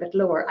to take it a bit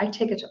lower. I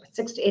take it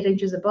 6 to 8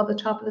 inches above the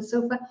top of the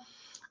sofa.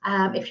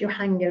 If you're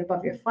hanging it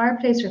above your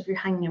fireplace, or if you're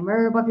hanging a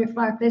mirror above your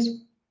fireplace,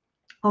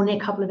 only a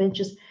couple of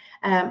inches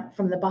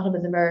from the bottom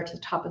of the mirror to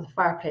the top of the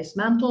fireplace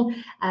mantle.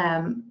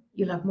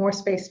 You'll have more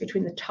space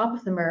between the top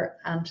of the mirror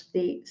and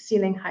the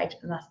ceiling height,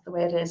 and that's the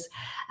way it is.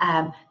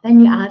 Then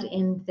you add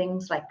in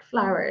things like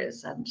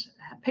flowers and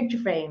picture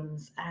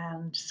frames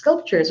and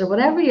sculptures, or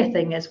whatever your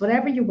thing is,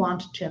 whatever you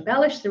want to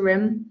embellish the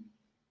room.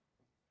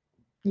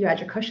 You add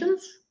your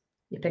cushions,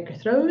 you pick your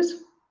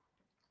throws,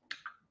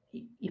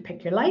 you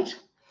pick your light,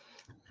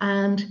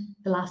 and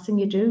the last thing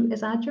you do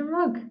is add your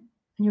rug,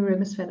 and your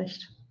room is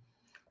finished.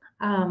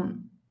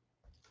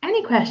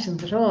 Any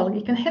questions at all?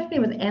 You can hit me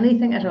with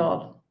anything at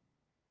all.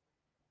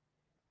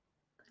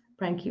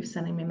 Brian keeps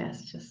sending me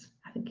messages.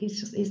 I think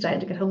he's dying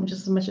to get home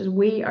just as much as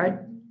we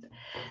are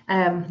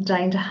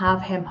dying to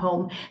have him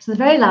home. So the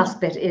very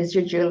last bit is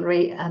your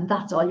jewelry, and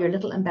that's all your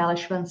little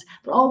embellishments.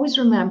 But always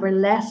remember,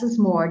 less is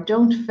more.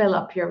 Don't fill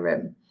up your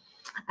room.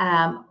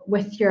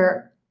 With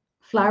your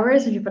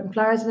flowers, if you're putting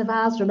flowers in a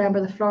vase,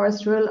 remember the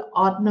florist rule,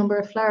 odd number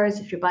of flowers.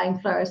 If you're buying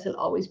flowers, they'll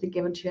always be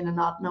given to you in an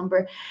odd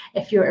number.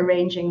 If you're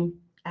arranging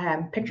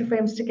picture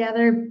frames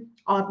together,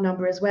 odd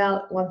number as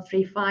well, 1,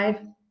 3, 5.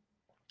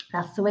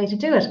 That's the way to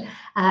do it.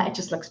 It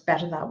just looks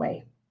better that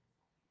way.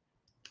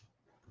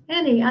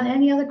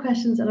 Any other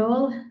questions at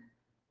all?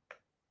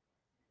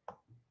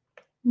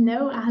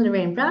 No.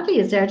 Lorraine Bradley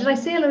is there. Did I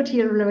say hello to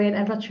you, Lorraine?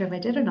 I'm not sure if I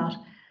did or not.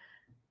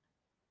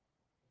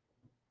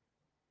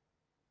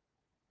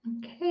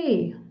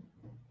 Okay.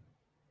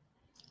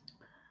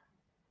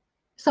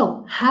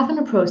 So having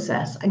a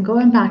process and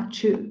going back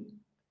to,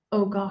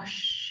 oh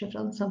gosh, I've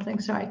done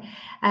something, sorry.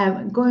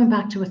 Going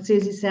back to what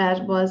Susie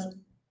said was,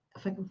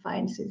 if I can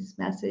find Susie's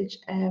message.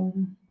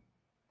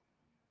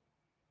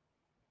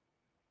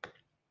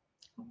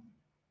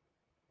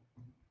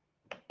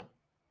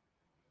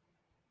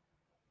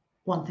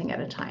 One thing at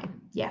a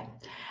time. Yeah,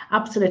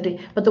 absolutely.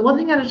 But the one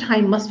thing at a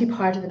time must be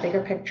part of the bigger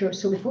picture.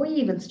 So before you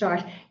even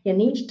start, you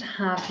need to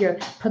have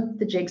put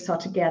the jigsaw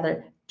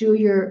together, do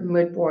your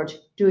mood board,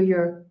 do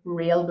your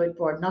real mood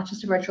board, not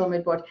just a virtual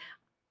mood board.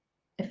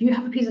 If you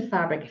have a piece of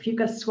fabric, if you've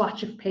got a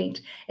swatch of paint,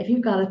 if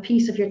you've got a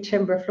piece of your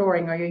timber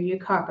flooring or your new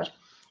carpet,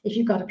 if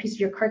you've got a piece of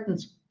your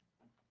curtains,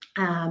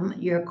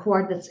 your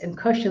coordinates and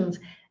cushions,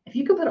 if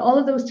you can put all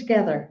of those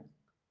together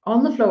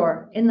on the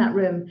floor in that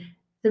room,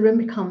 the room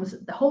becomes,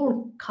 the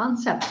whole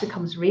concept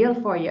becomes real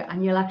for you,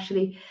 and you'll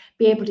actually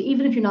be able to,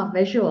 even if you're not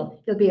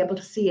visual, you'll be able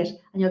to see it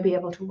and you'll be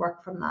able to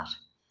work from that.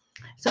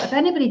 So if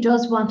anybody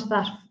does want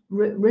that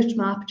route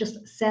map, just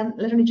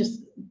literally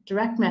just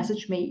direct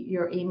message me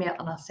your email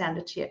and I'll send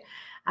it to you.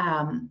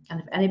 And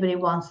if anybody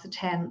wants the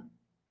 10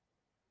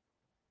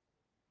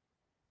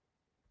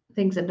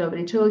 things that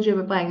nobody told you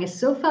about buying a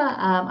sofa,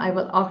 I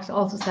will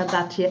also send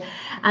that to you.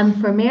 And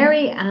for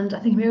Mary, and I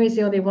think Mary's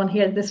the only one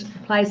here this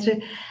applies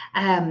to,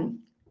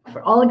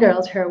 for all the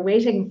girls who are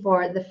waiting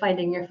for the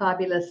Finding Your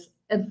Fabulous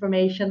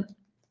information,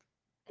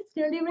 it's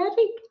nearly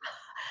ready.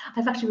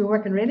 I've actually been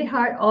working really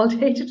hard all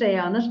day today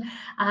on it,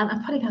 and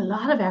I'm putting a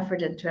lot of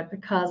effort into it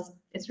because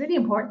it's really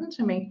important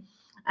to me,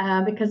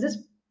 because this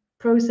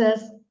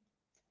process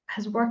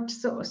has worked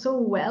so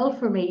well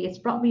for me. It's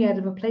brought me out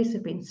of a place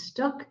of being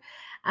stuck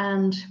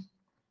and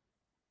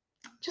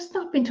just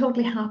not being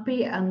totally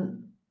happy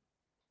and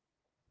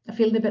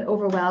feeling a bit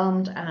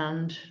overwhelmed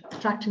and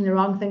attracting the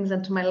wrong things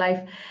into my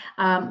life.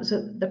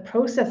 So the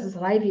processes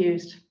that I've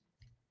used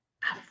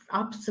have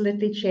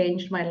absolutely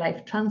changed my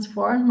life,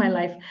 transformed my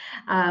life.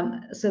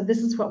 So this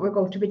is what we're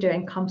going to be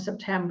doing come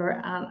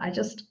September, and I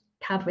just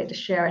can't wait to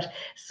share it.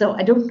 So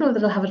I don't know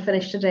that I'll have it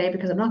finished today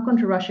because I'm not going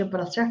to rush it,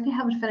 but I'll certainly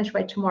have it finished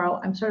by tomorrow.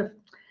 I'm sort of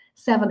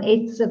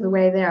 7/8 of the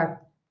way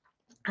there.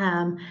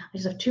 I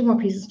just have 2 more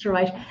pieces to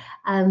write,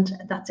 and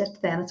that's it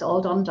then. It's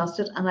all done,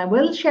 dusted, and I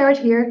will share it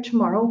here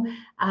tomorrow,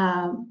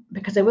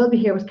 because I will be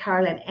here with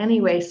Caroline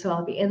anyway, so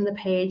I'll be in the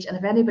page, and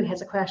if anybody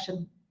has a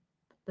question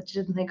that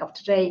you didn't think of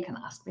today, you can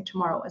ask me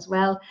tomorrow as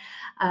well.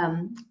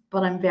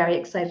 But I'm very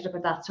excited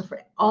about that. So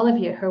for all of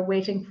you who are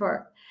waiting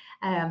for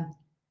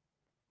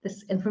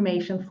this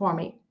information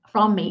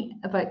from me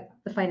about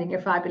the Finding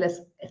Your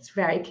Fabulous, it's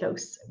very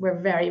close. We're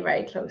very,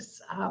 very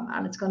close,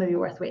 and it's going to be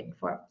worth waiting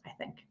for, I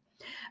think.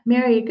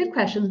 Mary, good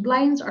question.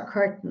 Blinds or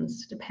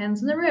curtains?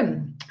 Depends on the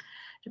room.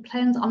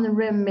 Depends on the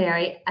room,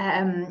 Mary.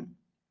 I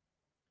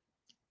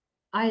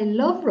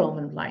love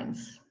Roman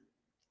blinds,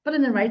 but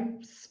in the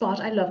right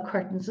spot, I love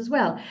curtains as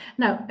well.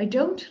 Now, I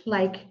don't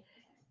like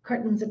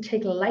curtains that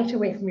take light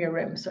away from your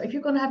room. So if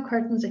you're going to have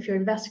curtains, if you're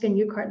investing in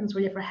new curtains,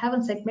 will you, for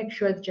heaven's sake, make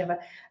sure that you have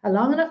a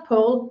long enough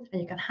pole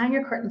and you can hang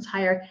your curtains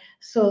higher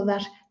so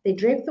that they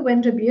drape the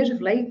window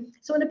beautifully.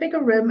 So in a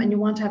bigger room and you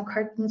want to have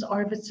curtains,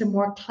 or if it's a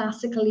more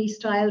classically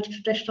styled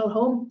traditional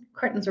home,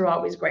 curtains are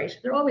always great.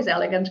 They're always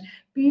elegant,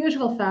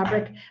 beautiful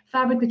fabric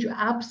that you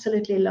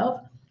absolutely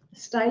love. The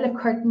style of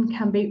curtain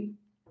can be,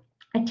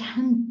 I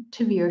tend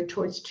to veer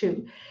towards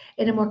 2.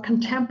 In a more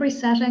contemporary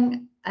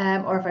setting,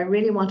 or if I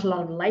really want a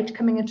lot of light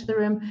coming into the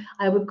room,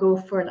 I would go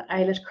for an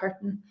eyelet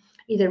curtain,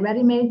 either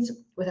ready-mades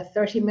with a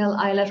 30mm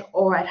eyelet,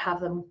 or I'd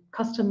have them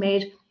custom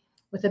made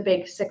with a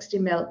big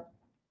 60mm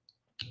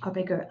or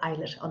bigger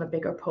eyelet on a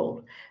bigger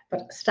pole,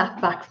 but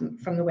stacked back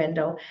from the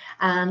window.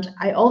 And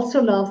I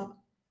also love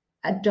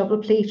a double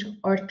pleat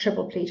or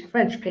triple pleat,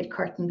 French pleat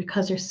curtain,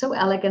 because they're so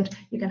elegant.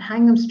 You can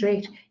hang them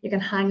straight, you can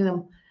hang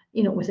them,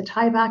 with a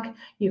tie back,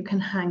 you can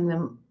hang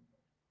them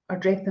or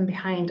drape them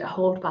behind a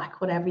hold back,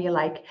 whatever you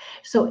like.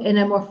 So in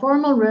a more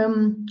formal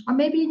room, or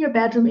maybe in your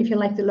bedroom, if you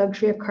like the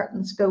luxury of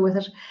curtains, go with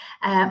it.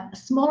 A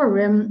smaller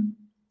room,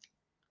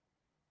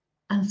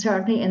 and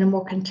certainly in a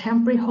more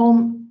contemporary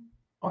home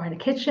or in a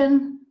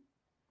kitchen,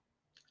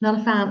 not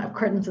a fan of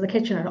curtains in the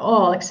kitchen at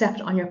all,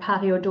 except on your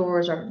patio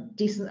doors or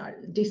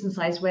decent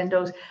sized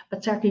windows.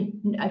 But certainly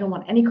I don't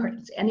want any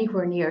curtains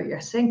anywhere near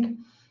your sink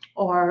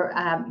or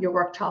your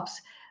worktops.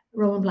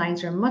 Roman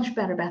blinds are a much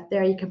better bet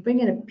there. You can bring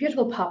in a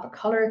beautiful pop of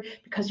color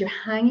because you're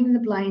hanging the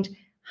blind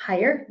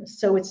higher,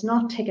 so it's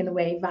not taking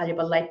away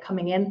valuable light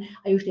coming in.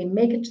 I usually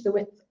make it to the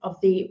width of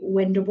the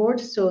window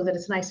board so that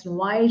it's nice and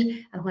wide,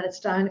 and when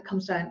it's down, it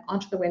comes down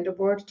onto the window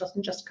board. It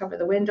doesn't just cover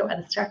the window,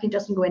 and it certainly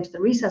doesn't go into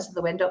the recess of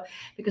the window,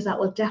 because that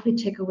will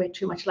definitely take away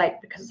too much light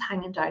because it's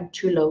hanging down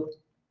too low.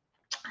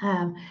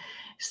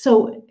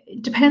 So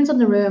it depends on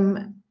the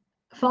room.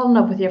 Fall in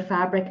love with your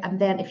fabric, and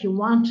then if you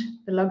want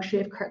the luxury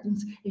of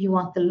curtains, if you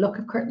want the look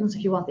of curtains,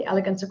 if you want the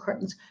elegance of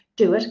curtains,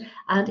 do it.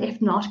 And if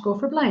not, go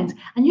for blinds.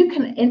 And you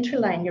can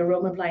interline your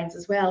Roman blinds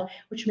as well,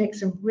 which makes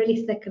them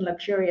really thick and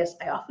luxurious.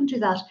 I often do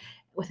that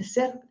with a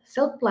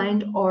silk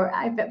blind, or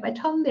I bit my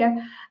tongue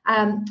there,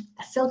 a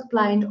silk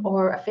blind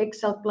or a fake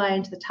silk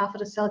blind, the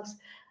taffeta silks,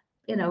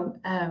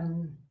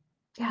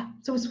 yeah,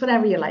 so it's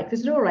whatever you like.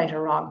 There's no right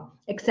or wrong,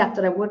 except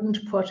that I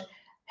wouldn't put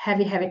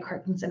heavy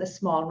curtains in a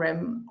small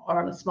room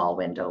or on a small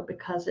window,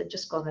 because they're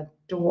just going to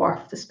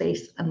dwarf the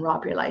space and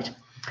rob your light.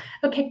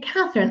 Okay,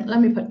 Catherine, let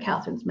me put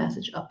Catherine's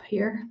message up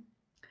here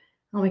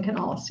and we can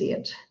all see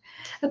it.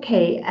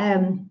 Okay,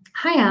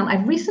 hi Anne,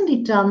 I've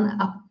recently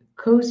done a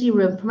cozy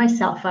room for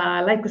myself.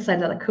 I like the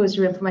sound of a cozy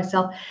room for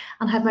myself,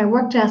 and have my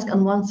work desk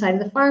on one side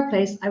of the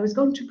fireplace. I was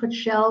going to put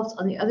shelves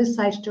on the other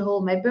side to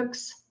hold my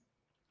books,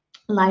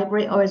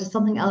 library, or is it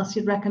something else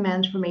you'd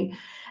recommend for me?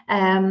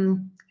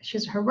 She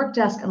has her work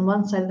desk on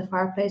one side of the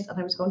fireplace, and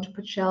I was going to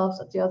put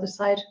shelves at the other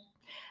side.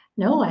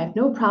 No, I have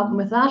no problem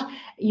with that.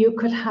 You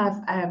could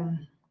have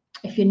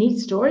If you need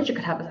storage, you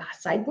could have a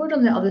sideboard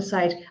on the other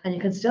side and you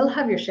can still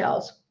have your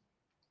shelves.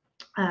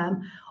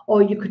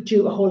 Or you could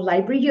do a whole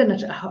library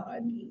unit,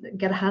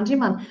 get a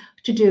handyman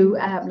to do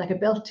like a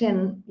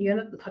built-in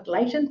unit and put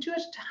light into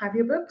it to have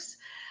your books.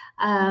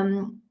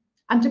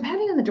 And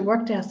depending on the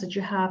work desk that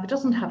you have, it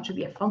doesn't have to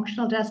be a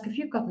functional desk. If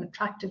you've got an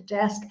attractive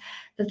desk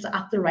that's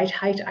at the right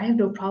height, I have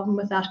no problem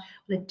with that.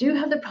 What I do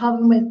have the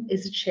problem with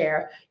is a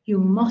chair. You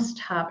must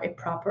have a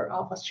proper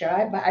office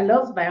chair. I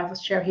love my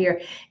office chair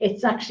here.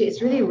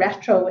 It's really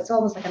retro. It's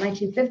almost like a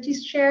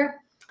 1950s chair.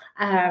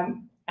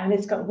 And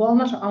it's got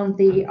walnut on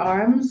the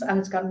arms, and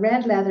it's got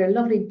red leather,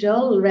 lovely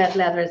dull red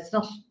leather. It's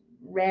not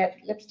red,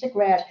 lipstick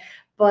red,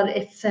 but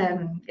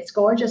it's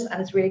gorgeous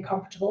and it's really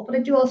comfortable. But I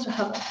do also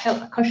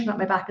have a cushion at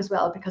my back as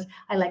well, because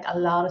I like a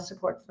lot of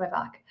support for my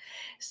back.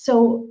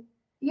 So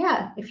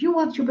yeah, if you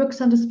want your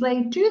books on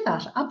display, do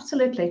that,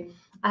 absolutely.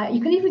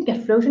 You can even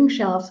get floating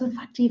shelves. In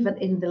fact, even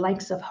in the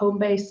likes of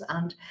Homebase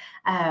and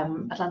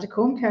Atlantic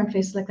Home Care and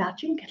places like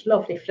that, you can get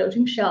lovely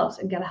floating shelves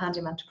and get a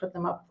handyman to put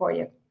them up for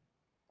you.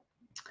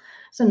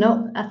 So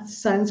no, that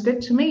sounds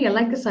good to me. I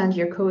like the sound of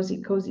your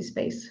cozy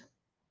space.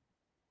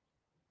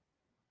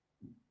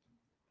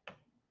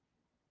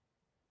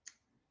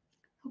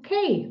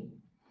 Okay.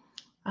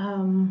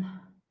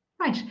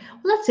 Right.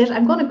 Well, that's it.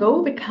 I'm going to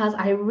go because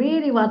I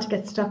really want to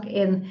get stuck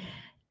in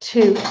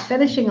to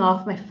finishing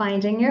off my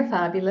Finding Your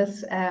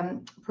Fabulous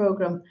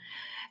program.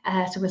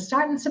 So we'll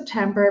start in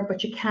September,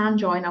 but you can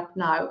join up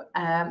now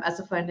as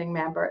a founding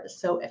member.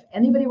 So if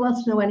anybody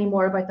wants to know any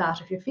more about that,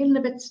 if you're feeling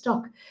a bit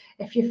stuck,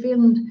 if you're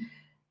feeling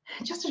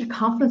just your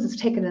confidence is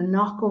taking a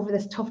knock over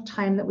this tough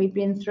time that we've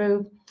been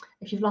through,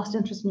 if you've lost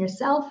interest in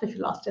yourself, if you've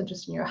lost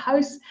interest in your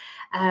house,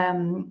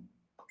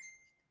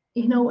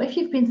 you know, if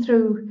you've been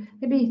through,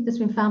 maybe there's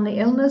been family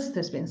illness,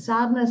 there's been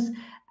sadness,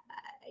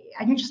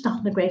 and you're just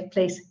not in a great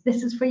place,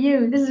 this is for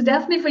you. This is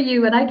definitely for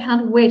you, and I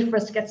can't wait for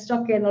us to get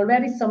stuck in.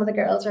 Already some of the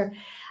girls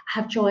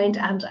have joined,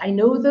 and I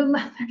know them.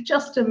 They're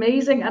just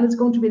amazing, and it's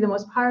going to be the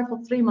most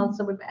powerful 3 months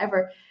that we've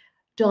ever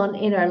done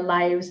in our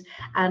lives.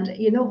 And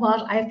you know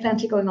what, I have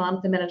plenty going on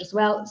at the minute as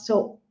well,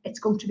 so it's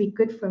going to be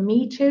good for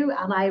me too,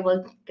 and I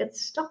will get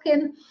stuck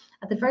in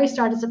at the very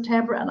start of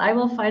September, and I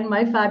will find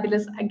my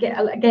fabulous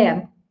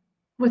again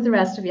with the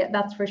rest of you,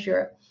 that's for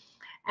sure.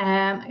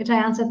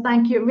 Diane said,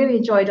 thank you, really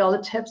enjoyed all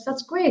the tips.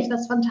 That's great,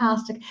 that's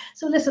fantastic.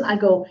 So listen, I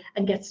go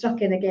and get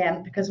stuck in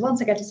again, because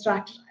once I get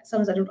distracted,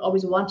 sometimes I don't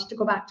always want to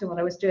go back to what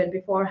I was doing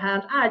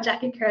beforehand.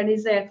 Jackie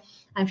Kearney's there.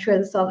 I'm sure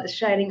the sun is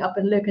shining up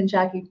and looking,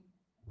 Jackie.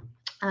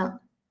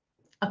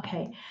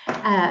 Okay,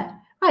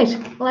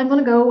 right, well, I'm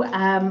going to go.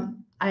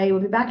 I will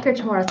be back here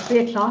tomorrow at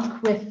 3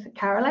 o'clock with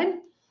Caroline.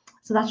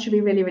 So that should be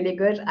really, really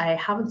good. I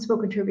haven't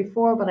spoken to her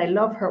before, but I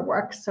love her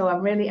work. So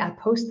I'll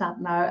post that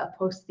now. I'll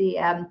post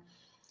the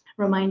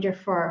reminder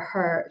for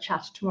her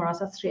chat tomorrow.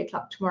 So that's 3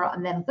 o'clock tomorrow.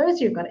 And then on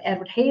Thursday, we've got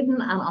Edward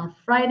Hayden. And on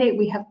Friday,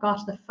 we have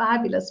got the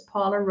fabulous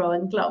Paula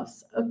Rowan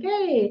gloves.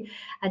 Okay.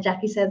 And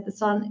Jackie said the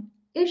sun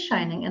is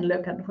shining, and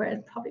look at where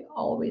it probably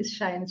always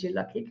shines, you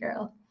lucky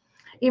girl.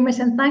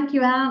 Emerson, thank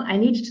you, Anne. I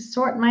need to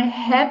sort my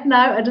head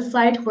now and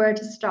decide where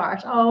to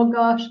start. Oh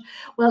gosh.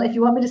 Well, if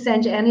you want me to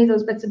send you any of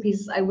those bits and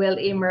pieces, I will,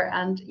 Emer.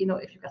 And you know,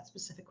 if you've got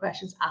specific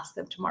questions, ask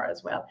them tomorrow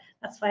as well.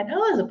 That's fine.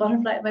 Oh, there's a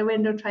butterfly at my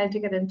window trying to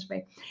get into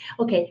me.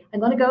 Okay, I'm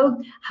going to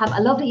go. Have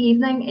a lovely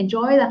evening.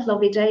 Enjoy that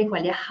lovely day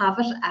while you have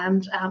it.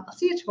 And I'll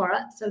see you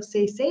tomorrow. So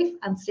stay safe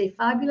and stay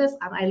fabulous.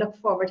 And I look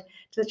forward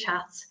to the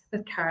chats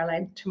with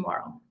Caroline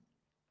tomorrow.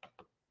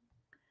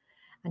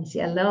 And you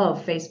see, I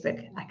love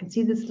Facebook. I can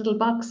see this little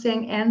box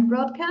saying end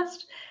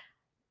broadcast.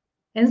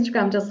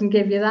 Instagram doesn't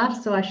give you that,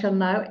 so I shall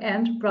now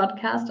end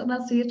broadcast, and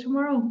I'll see you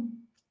tomorrow.